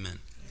 Amen.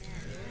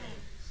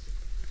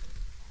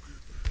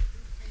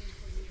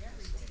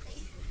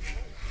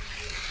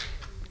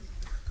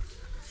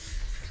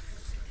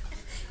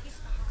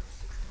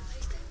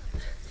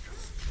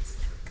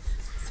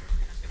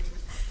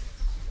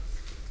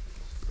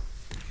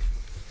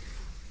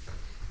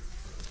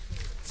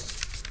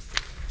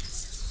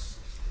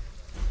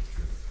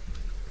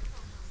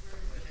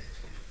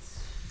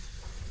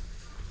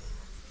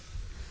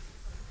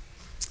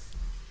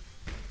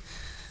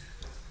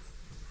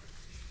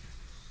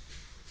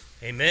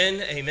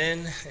 Amen,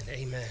 amen, and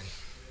amen.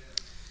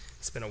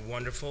 It's been a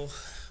wonderful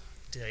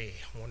day,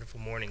 wonderful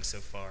morning so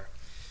far.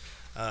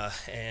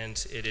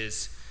 And it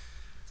is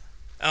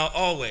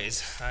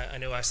always, I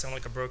know I sound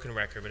like a broken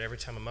record, but every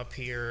time I'm up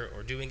here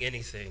or doing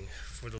anything for the